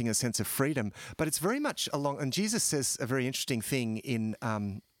experiencing a sense of freedom, but it's very much along. And Jesus says a very interesting thing in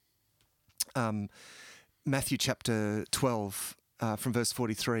Matthew chapter 12 from verse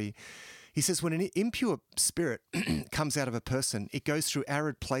 43. He says, when an impure spirit comes out of a person, it goes through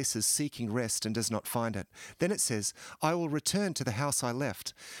arid places seeking rest and does not find it. Then it says, I will return to the house I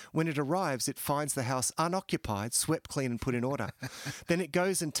left. When it arrives, it finds the house unoccupied, swept clean and put in order. Then it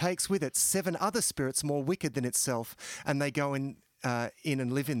goes and takes with it 7 other spirits more wicked than itself, and they go in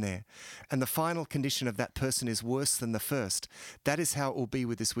and live in there. And the final condition of that person is worse than the first. That is how it will be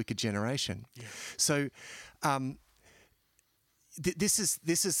with this wicked generation. Yeah. So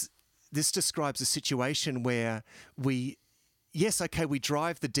this describes a situation where we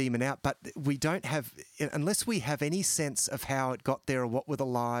drive the demon out, but we don't have, unless we have any sense of how it got there or what were the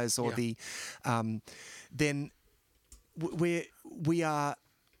lies or then we are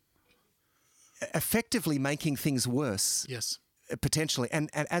effectively making things worse. Yes. potentially, and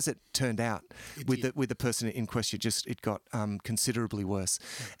as it turned out, with the person in question, it got considerably worse,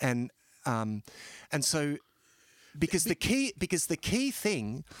 and so because the key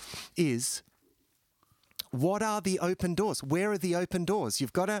thing is, what are the open doors? Where are the open doors?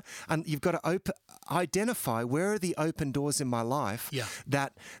 You've got to identify where are the open doors in my life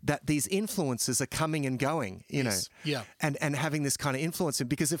that these influences are coming and going, you know, and having this kind of influence.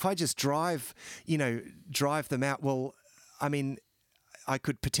 Because if I just drive them out, well, I mean, I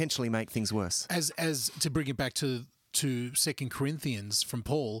could potentially make things worse. As to bring it back to 2 Corinthians from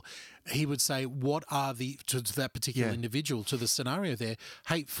Paul, he would say, what are to that particular individual, to the scenario there,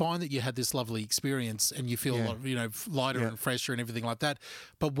 hey, fine that you had this lovely experience and you feel lighter and fresher and everything like that,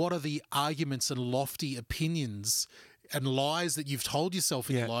 but what are the arguments and lofty opinions and lies that you've told yourself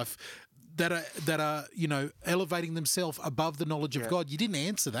in your life that are elevating themselves above the knowledge of God? You didn't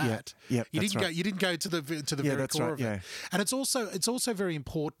answer that. You didn't go to the very core of it. And it's also very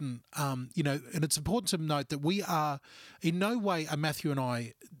important, and it's important to note that we are in no way are Matthew and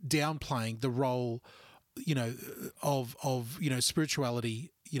I downplaying the role, of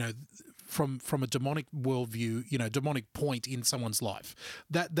spirituality, from a demonic worldview, demonic point in someone's life.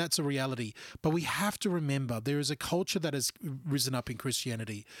 That's a reality. But we have to remember there is a culture that has risen up in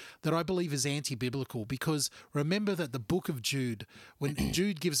Christianity that I believe is anti-biblical, because remember that the book of Jude, when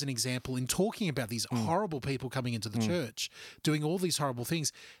Jude gives an example in talking about these horrible people coming into the church, doing all these horrible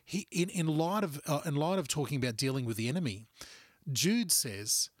things, he in light of talking about dealing with the enemy, Jude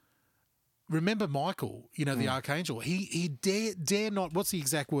says, remember Michael, the archangel. He dare not. What's the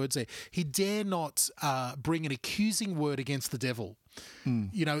exact words there? He dare not bring an accusing word against the devil.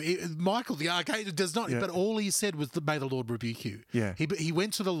 Michael, the archangel, does not. But all he said was, "May the Lord rebuke you." Yeah. He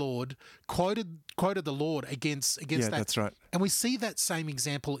went to the Lord, quoted the Lord against that. That's right. And we see that same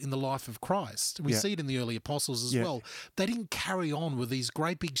example in the life of Christ. We see it in the early apostles as well. They didn't carry on with these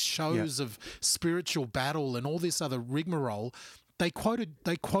great big shows of spiritual battle and all this other rigmarole. They quoted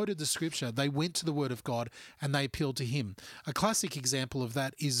the scripture. They went to the word of God and they appealed to him. A classic example of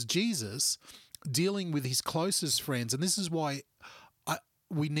that is Jesus dealing with his closest friends. And this is why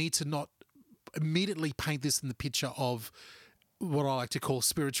we need to not immediately paint this in the picture of what I like to call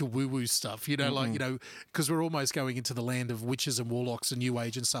spiritual woo-woo stuff, because we're almost going into the land of witches and warlocks and New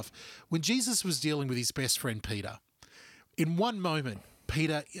Age and stuff. When Jesus was dealing with his best friend Peter, in one moment,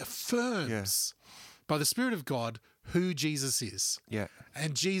 Peter affirms by the Spirit of God who Jesus is. Yeah.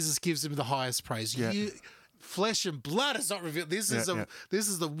 And Jesus gives him the highest praise. Yeah. Flesh and blood has not revealed. This is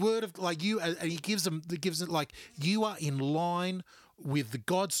the word of you, and he gives it like, you are in line with the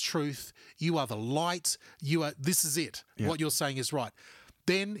God's truth. You are the light. This is it. Yeah. What you're saying is right.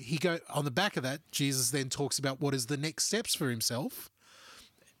 Then on the back of that, Jesus then talks about what is the next steps for himself.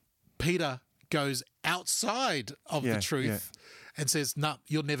 Peter goes outside of the truth and says, "No,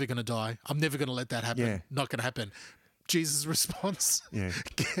 you're never going to die. I'm never going to let that happen. Yeah. Not going to happen." Jesus' response,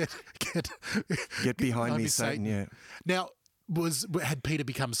 get behind me, Satan. Yeah. Now, had Peter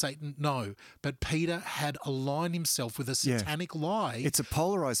become Satan? No. But Peter had aligned himself with a satanic lie. It's a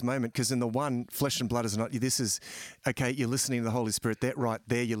polarized moment, because in the one, flesh and blood is not, this is, okay, you're listening to the Holy Spirit. That right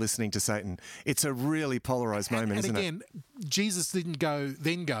there, you're listening to Satan. It's a really polarized moment, isn't it? And again, Jesus didn't go,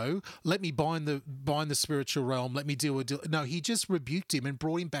 let me bind the spiritual realm, let me deal with. No, he just rebuked him and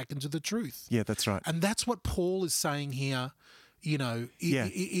brought him back into the truth. Yeah, that's right. And that's what Paul is saying here, in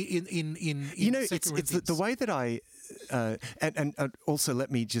it's the way that I, and also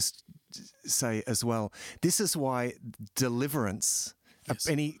let me just say as well, this is why deliverance,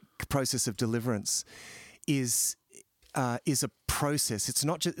 any process of deliverance is a process. It's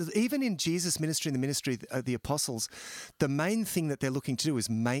not just, even in Jesus' ministry and the ministry of the apostles, the main thing that they're looking to do is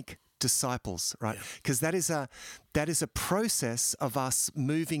make disciples, right? Because that is a process of us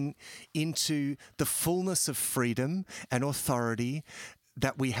moving into the fullness of freedom and authority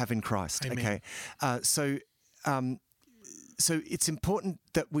that we have in Christ. Amen. Okay, so it's important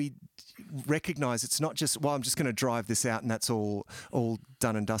that we recognize it's not just, well, I'm just going to drive this out and that's all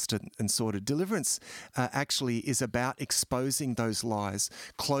done and dusted and sorted. Deliverance actually is about exposing those lies,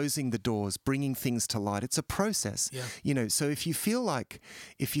 closing the doors, bringing things to light. It's a process. Yeah. So if you feel like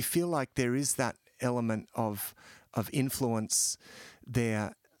there is that element of influence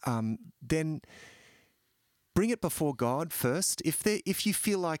there, then bring it before God first. If you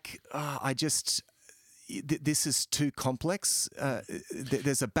feel like, this is too complex,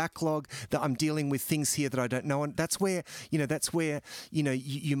 there's a backlog, that I'm dealing with things here that I don't know, and that's where you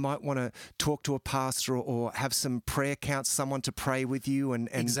might want to talk to a pastor or have some prayer counsel, someone to pray with you and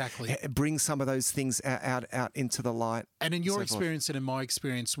exactly bring some of those things out into the light. And in your experience and in my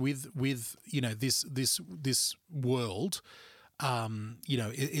experience with this world,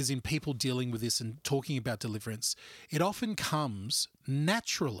 is in people dealing with this and talking about deliverance, it often comes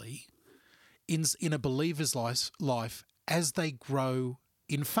naturally in a believer's life as they grow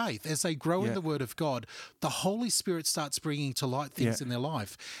in faith, as they grow in the Word of God. The Holy Spirit starts bringing to light things in their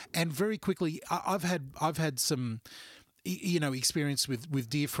life, and very quickly, I've had some experience with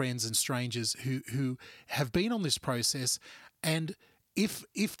dear friends and strangers who have been on this process, and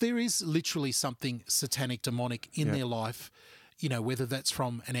if there is literally something satanic, demonic in their life, whether that's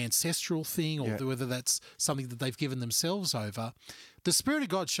from an ancestral thing or whether that's something that they've given themselves over, the Spirit of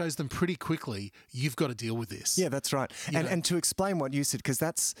God shows them pretty quickly, you've got to deal with this. Yeah, that's right. And to explain what you said, because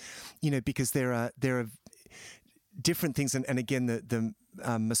that's, because there are different things, and again, the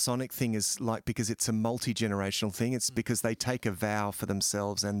Masonic thing is like, because it's a multi-generational thing, it's because they take a vow for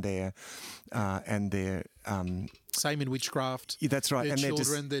themselves and their same in witchcraft. Yeah, that's right. Their and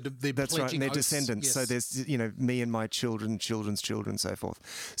children, they're that's right, and their oaths. descendants. Yes. So there's me and my children, children's children, so forth.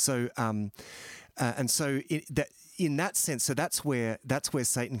 So and so in that sense, so that's where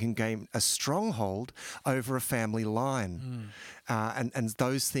Satan can gain a stronghold over a family line, and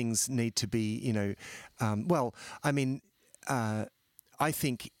those things need to be I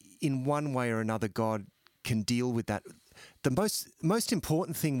think in one way or another God can deal with that. The most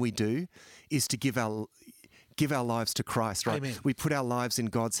important thing we do is to give our lives to Christ, right? Amen. We put our lives in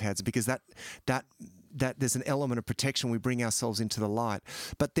God's hands, because that there's an element of protection. We bring ourselves into the light.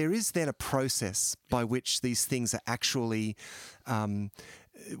 But there is then a process by which these things are actually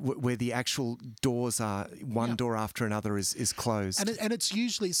where the actual doors are, one door after another is closed. And it's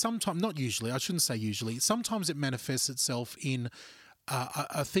usually, sometimes, not usually, I shouldn't say usually, sometimes it manifests itself in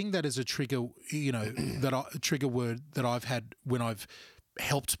a thing that is a trigger, a trigger word that I've had when I've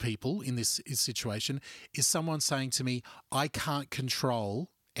helped people in this situation is someone saying to me, I can't control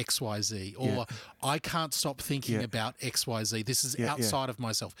XYZ, or I can't stop thinking about XYZ. This is outside of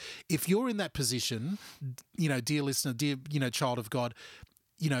myself. If you're in that position, dear listener, dear, child of God,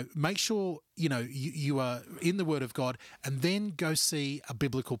 make sure, you are in the Word of God, and then go see a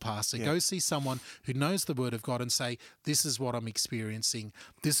biblical pastor. Go see someone who knows the Word of God and say, this is what I'm experiencing.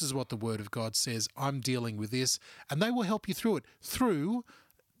 This is what the Word of God says. I'm dealing with this. And they will help you through it. Through,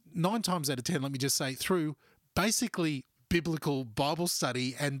 9 times out of 10, let me just say, through basically biblical Bible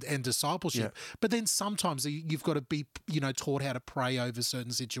study and discipleship. But then sometimes you've got to be, taught how to pray over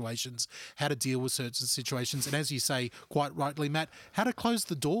certain situations, how to deal with certain situations. And as you say, quite rightly, Matt, how to close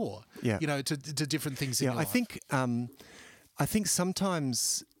the door, to different things in your life. I think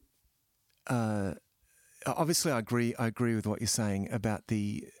sometimes, obviously I agree with what you're saying about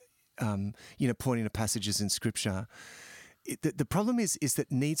the, pointing to passages in Scripture. The problem is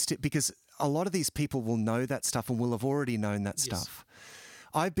that needs to, because a lot of these people will know that stuff and will have already known that stuff.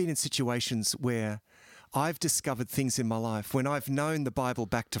 I've been in situations where I've discovered things in my life when I've known the Bible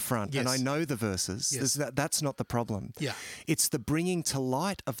back to front and I know the verses. That's not the problem. It's the bringing to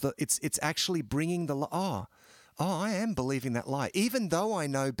light of it's actually bringing the I am believing that lie, even though I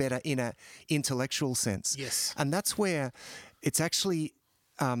know better in an intellectual sense. And that's where it's actually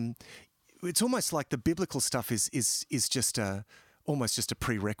it's almost like the biblical stuff is just almost just a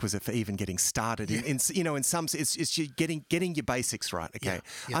prerequisite for even getting started. In some it's getting your basics right. Okay,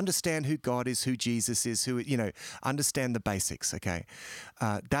 understand who God is, who Jesus is, understand the basics. Okay,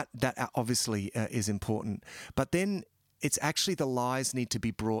 that obviously is important, but then it's actually the lies need to be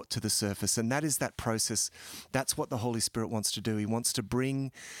brought to the surface, and that is that process. That's what the Holy Spirit wants to do. He wants to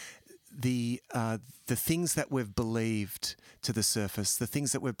bring the things that we've believed to the surface, the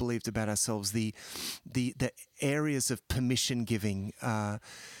things that we've believed about ourselves, the areas of permission giving,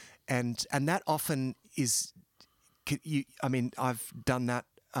 and that often is. I've done that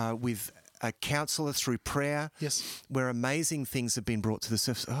with a counsellor through prayer, where amazing things have been brought to the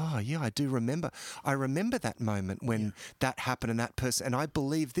surface. Oh, yeah, I do remember. I remember that moment when that happened and that person, and I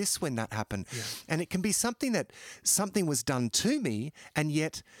believe this when that happened. And it can be something was done to me, and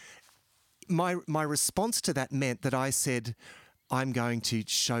yet my response to that meant that I said, I'm going to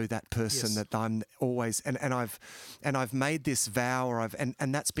show that person that I'm always, and I've made this vow,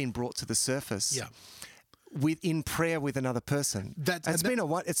 and that's been brought to the surface. In prayer with another person.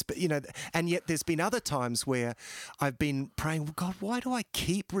 And yet there's been other times where I've been praying, well, God, why do I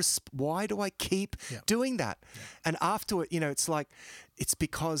keep doing that? And afterward, it's like, it's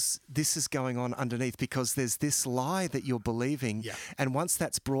because this is going on underneath, because there's this lie that you're believing. And once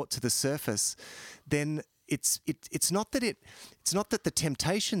that's brought to the surface, then it's not that the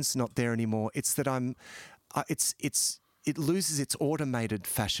temptation's not there anymore. It's that it loses its automated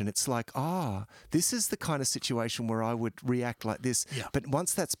fashion. It's like, this is the kind of situation where I would react like this. Yeah. But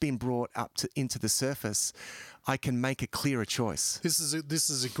once that's been brought up into the surface, I can make a clearer choice. This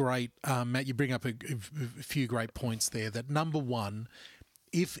is a great, Matt, you bring up a few great points there. That number one,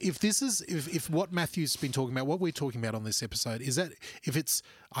 if what Matthew's been talking about, what we're talking about on this episode, is that if it's,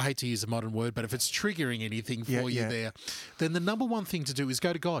 I hate to use a modern word, but if it's triggering anything for you there, then the number one thing to do is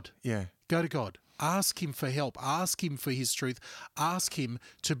go to God. Yeah. Go to God. Ask him for help. Ask him for his truth. Ask him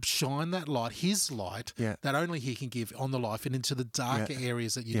to shine that light, his light, that only he can give on the life and into the darker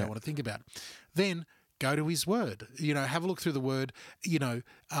areas that you don't want to think about. Then go to his word. Have a look through the word.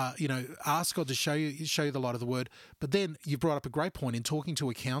 Ask God to show you the light of the word. But then you brought up a great point in talking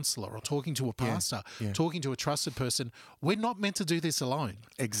to a counselor or talking to a pastor, talking to a trusted person. We're not meant to do this alone.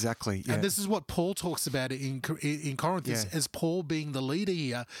 Exactly. Yeah. And this is what Paul talks about in Corinth, as Paul being the leader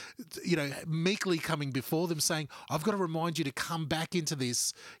here, meekly coming before them, saying, "I've got to remind you to come back into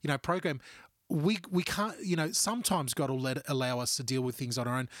this, program." We can't, sometimes God will allow us to deal with things on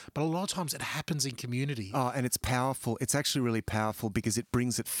our own, but a lot of times it happens in community. Oh, and it's powerful. It's actually really powerful because it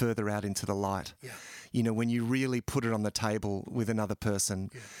brings it further out into the light. Yeah. When you really put it on the table with another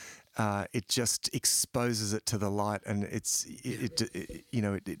person, it just exposes it to the light, and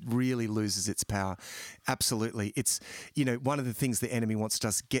it really loses its power. Absolutely. It's, one of the things the enemy wants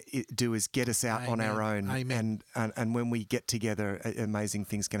to do is get us out on our own. Amen. And when we get together, amazing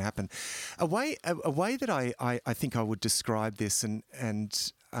things can happen. A way that I think I would describe this,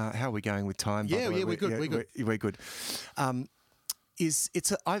 and how are we going with time? By the way? We're good. We're good.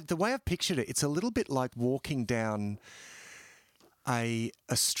 The way I've pictured it, it's a little bit like walking down a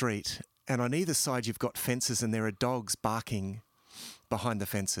street, and on either side you've got fences, and there are dogs barking behind the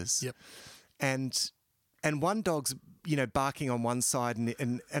fences. Yep. And one dog's barking on one side,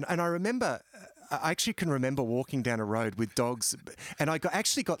 and I remember, I actually can remember walking down a road with dogs, and I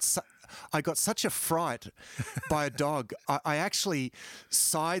got such a fright by a dog. I actually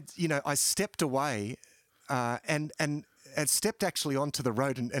I stepped away, and stepped actually onto the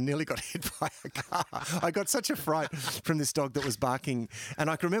road and nearly got hit by a car. I got such a fright from this dog that was barking. And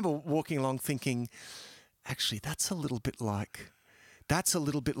I can remember walking along thinking, actually, that's a little bit like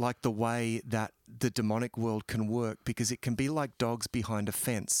the way that the demonic world can work, because it can be like dogs behind a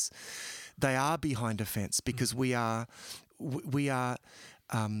fence. They are behind a fence because we are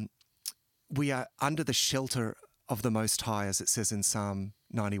under the shelter of the Most High, as it says in Psalm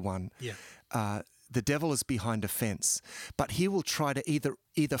 91. Yeah. The devil is behind a fence, but he will try to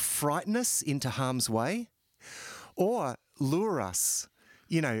either frighten us into harm's way or lure us.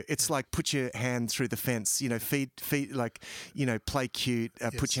 It's like put your hand through the fence, feed, like, play cute,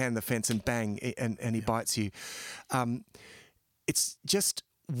 put your hand in the fence and bang, and he bites you. It's just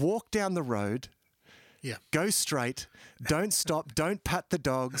walk down the road. Yeah. Go straight. Don't stop. Don't pat the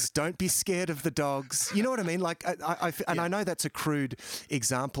dogs. Don't be scared of the dogs. You know what I mean? Like, I know that's a crude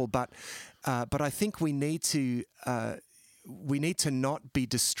example, but I think we need to not be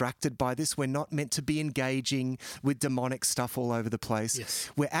distracted by this. We're not meant to be engaging with demonic stuff all over the place.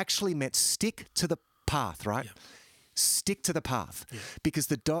 Yes. We're actually meant to stick to the path, right? Yeah. Stick to the path, because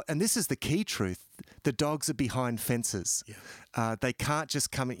and this is the key truth. The dogs are behind fences. Yeah. They can't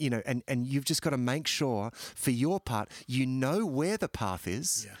just come, and you've just got to make sure for your part, where the path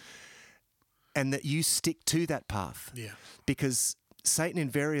is, and that you stick to that path. Yeah. Because Satan in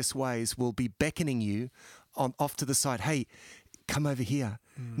various ways will be beckoning you off to the side. Hey, come over here.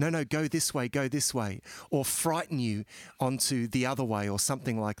 No, go this way, or frighten you onto the other way or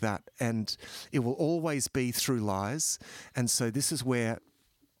something like that. And it will always be through lies. And so this is where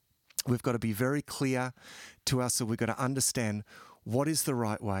we've got to be very clear to ourselves. We've got to understand what is the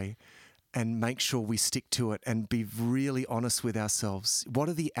right way and make sure we stick to it, and be really honest with ourselves. What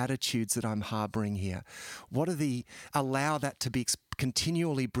are the attitudes that I'm harboring here? Allow that to be,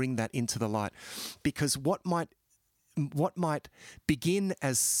 continually bring that into the light, because what might begin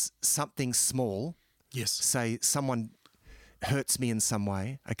as something small, say someone hurts me in some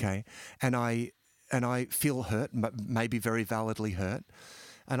way, okay, and I feel hurt, maybe very validly hurt,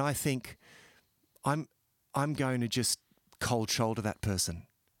 and I think I'm going to just cold shoulder that person,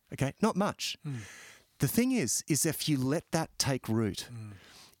 okay, not much. The thing is if you let that take root,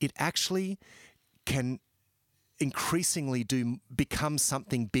 it actually can increasingly become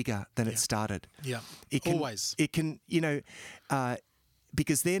something bigger than it started. Yeah, always. It can,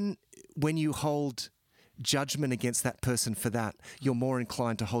 because then when you hold judgment against that person for that, you're more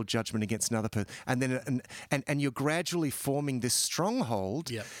inclined to hold judgment against another person. And then and you're gradually forming this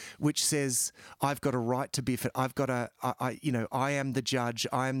stronghold, which says, I've got a right to be, I've got I am the judge,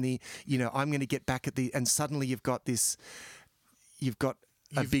 I am the, I'm going to get back at the, and suddenly you've got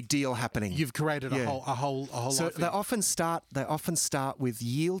a big deal happening. You've created a whole so life. they often start with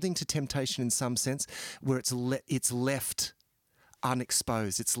yielding to temptation in some sense, where it's left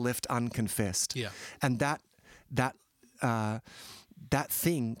unexposed, it's left unconfessed. Yeah. And that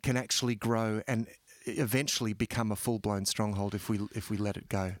thing can actually grow and eventually become a full-blown stronghold if we let it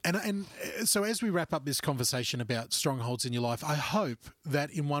go. And so as we wrap up this conversation about strongholds in your life, I hope that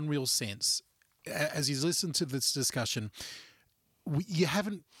in one real sense, as you listen to this discussion,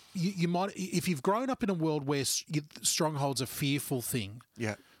 you might, if you've grown up in a world where strongholds are a fearful thing,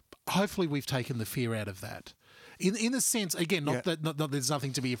 hopefully we've taken the fear out of that. In the sense, again, not that there's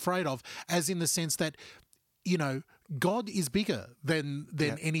nothing to be afraid of, as in the sense that, God is bigger than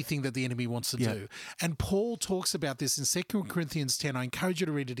anything that the enemy wants to do. And Paul talks about this in 2 Corinthians 10. I encourage you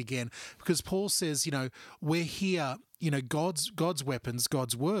to read it again, because Paul says, we're here, God's weapons,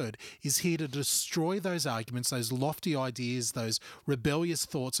 God's word is here to destroy those arguments, those lofty ideas, those rebellious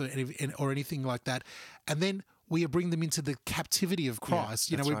thoughts or anything like that. And then we bring them into the captivity of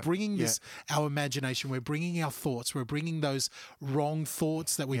Christ. We're bringing our imagination, we're bringing our thoughts, we're bringing those wrong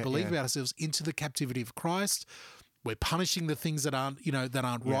thoughts that we believe about ourselves into the captivity of Christ. We're punishing the things that aren't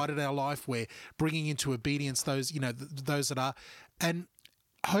right in our life. We're bringing into obedience those, those that are. And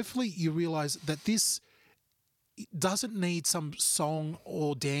hopefully you realize that this doesn't need some song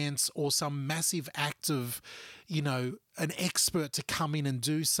or dance or some massive act of, an expert to come in and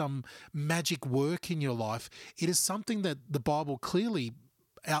do some magic work in your life. It is something that the Bible clearly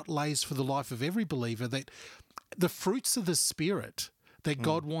outlays for the life of every believer, that the fruits of the Spirit that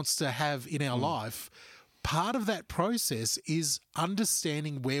God wants to have in our life, part of that process is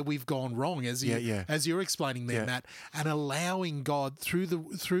understanding where we've gone wrong, as you're explaining there, Matt, and allowing God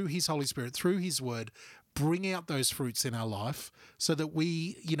through His Holy Spirit, through His Word, bring out those fruits in our life, so that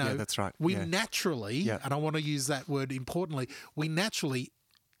we, that's right. We naturally, and I want to use that word importantly, we naturally,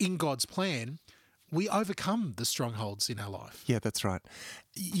 in God's plan, we overcome the strongholds in our life. Yeah, that's right.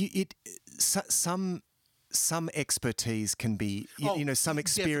 Some expertise can be, some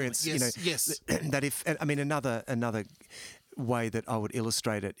experience, yes. that if, another way that I would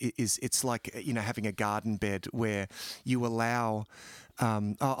illustrate it is it's like, having a garden bed where you allow,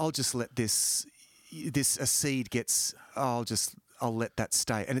 I'll just let a seed gets, I'll let that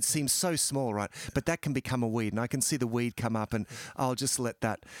stay. And it seems so small, right? But that can become a weed, and I can see the weed come up, and I'll just let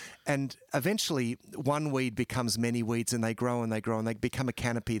that. And eventually one weed becomes many weeds, and they grow and they grow, and they become a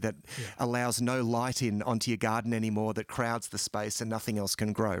canopy that allows no light in onto your garden anymore, that crowds the space and nothing else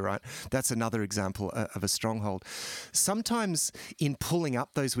can grow, right? That's another example of a stronghold. Sometimes in pulling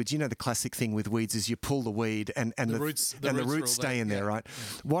up those weeds, the classic thing with weeds is you pull the weed and the roots stay in there, right?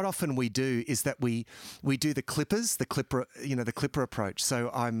 What often we do is that we do the clipper approach. So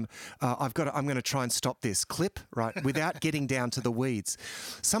I'm going to try and stop this clip, right, without getting down to the weeds.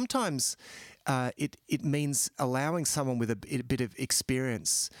 Sometimes it means allowing someone with a bit of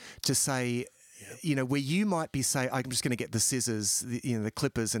experience to say, where you might be say, I'm just going to get the scissors, the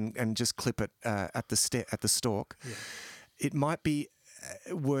clippers, and just clip it at the stalk. Yeah. It might be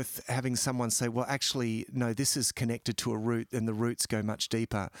worth having someone say, well, actually, no, this is connected to a root, and the roots go much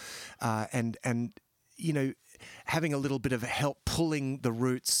deeper, and having a little bit of help pulling the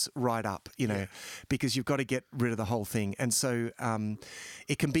roots right up, because you've got to get rid of the whole thing. And so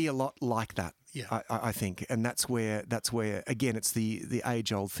it can be a lot like that. Yeah. I think, and that's where again, it's the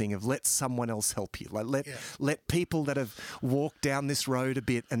age-old thing of let someone else help you. Like let people that have walked down this road a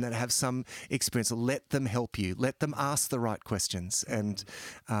bit and that have some experience, let them help you. Let them ask the right questions, and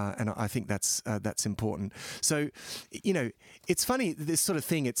I think that's important. So, it's funny, this sort of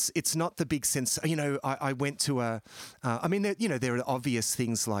thing. It's not the big sense. I went to there are obvious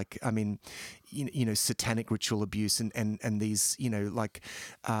things like, satanic ritual abuse and these,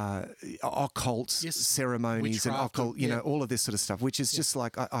 occult ceremonies and occult, all of this sort of stuff, which is just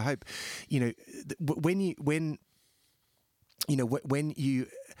like, I hope, when you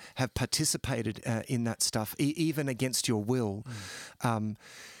have participated in that stuff, even against your will,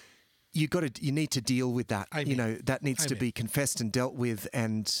 you need to deal with that. Amen. That needs to be confessed and dealt with,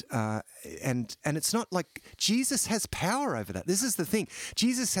 and it's not like Jesus has power over that. This is the thing.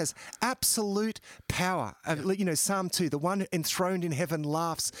 Jesus has absolute power. Psalm 2, the one enthroned in heaven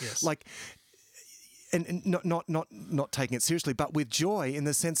laughs and not taking it seriously, but with joy, in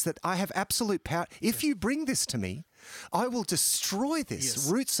the sense that I have absolute power. If you bring this to me, I will destroy this, Yes.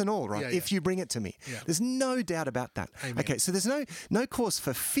 roots and all, right, Yeah, if you bring it to me. Yeah. There's no doubt about that. Amen. Okay, so there's no cause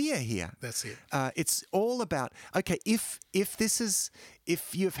for fear here. That's it. It's all about, okay, if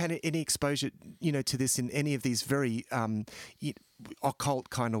you've had any exposure, to this in any of these very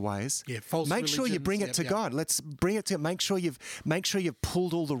occult kind of ways, false make sure you religions, bring it to God. Let's bring it to. Make sure you've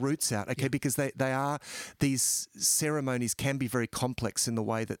pulled all the roots out, okay? Because these ceremonies can be very complex in the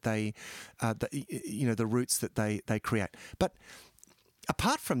way that they, the roots that they create. But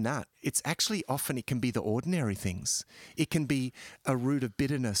apart from that, it can be the ordinary things. It can be a root of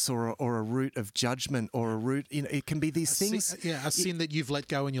bitterness or a root of judgment or a root, it can be these things. A sin that you've let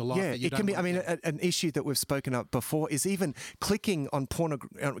go in your life. Yeah, that you it can be. don't want. An issue that we've spoken up before is even clicking on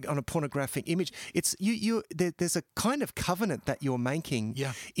a pornographic image. It's there's a kind of covenant that you're making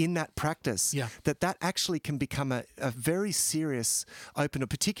in that practice that actually can become a very serious opener,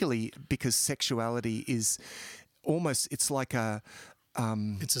 particularly because sexuality is almost, it's like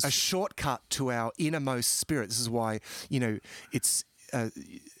it's a shortcut to our innermost spirit. This is why, it's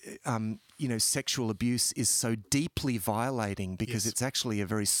sexual abuse is so deeply violating, because it's actually a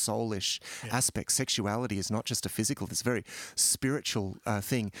very soulish aspect. Sexuality is not just a physical; it's a very spiritual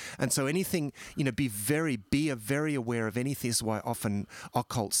thing. And so, anything, be very aware of anything. This is why often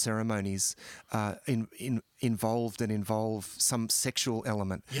occult ceremonies involve some sexual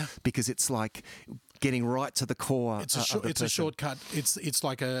element, because it's like getting right to the core. It's a shortcut. It's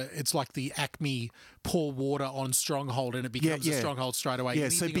like the Acme pour water on stronghold, and it becomes a stronghold straight away. Yeah,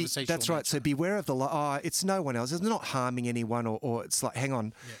 that's right. So beware of it's no one else. It's not harming anyone, or it's like, hang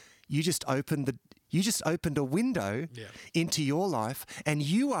on, you just opened a window into your life, and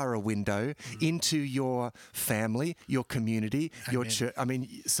you are a window into your family, your community, your church. I mean,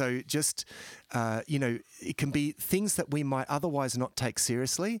 so just it can be things that we might otherwise not take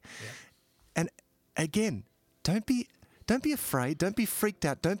seriously, and again, don't be afraid, don't be freaked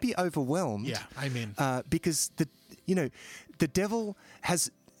out, don't be overwhelmed. Yeah, amen. Because the devil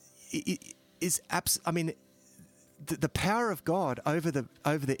the power of God over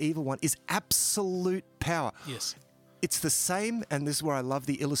the evil one is absolute power. Yes. It's the same, and this is where I love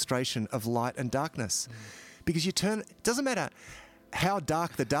the illustration of light and darkness, because it doesn't matter how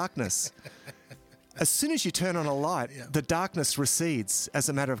dark the darkness. As soon as you turn on a light, the darkness recedes as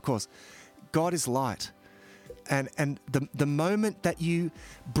a matter of course. God is light. And the moment that you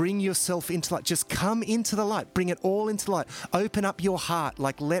bring yourself into light, just come into the light, bring it all into the light. Open up your heart,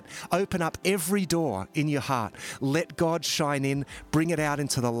 open up every door in your heart. Let God shine in, bring it out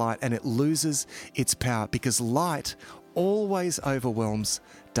into the light, and it loses its power, because light always overwhelms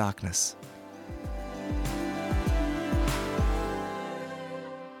darkness.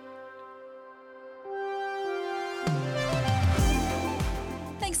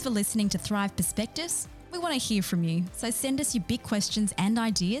 Thanks for listening to Thrive Perspectives. We want to hear from you, so send us your big questions and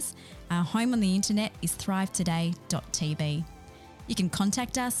ideas. Our home on the internet is thrivetoday.tv. You can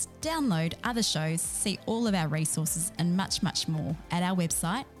contact us, download other shows, see all of our resources and much, much more at our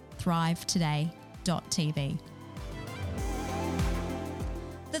website, thrivetoday.tv.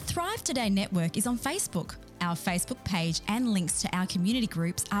 The Thrive Today Network is on Facebook. Our Facebook page and links to our community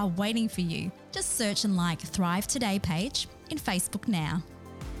groups are waiting for you. Just search and like Thrive Today page in Facebook now.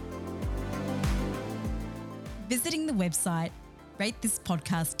 Visiting the website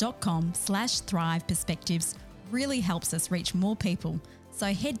ratethispodcast.com/Thrive Perspectives really helps us reach more people.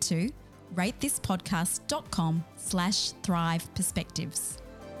 So head to ratethispodcast.com/Thrive Perspectives.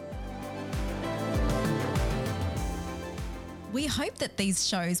 We hope that these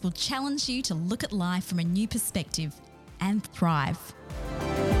shows will challenge you to look at life from a new perspective and thrive.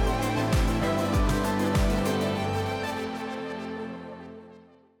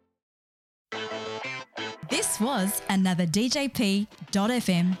 This was another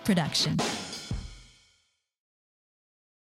DJP.FM production.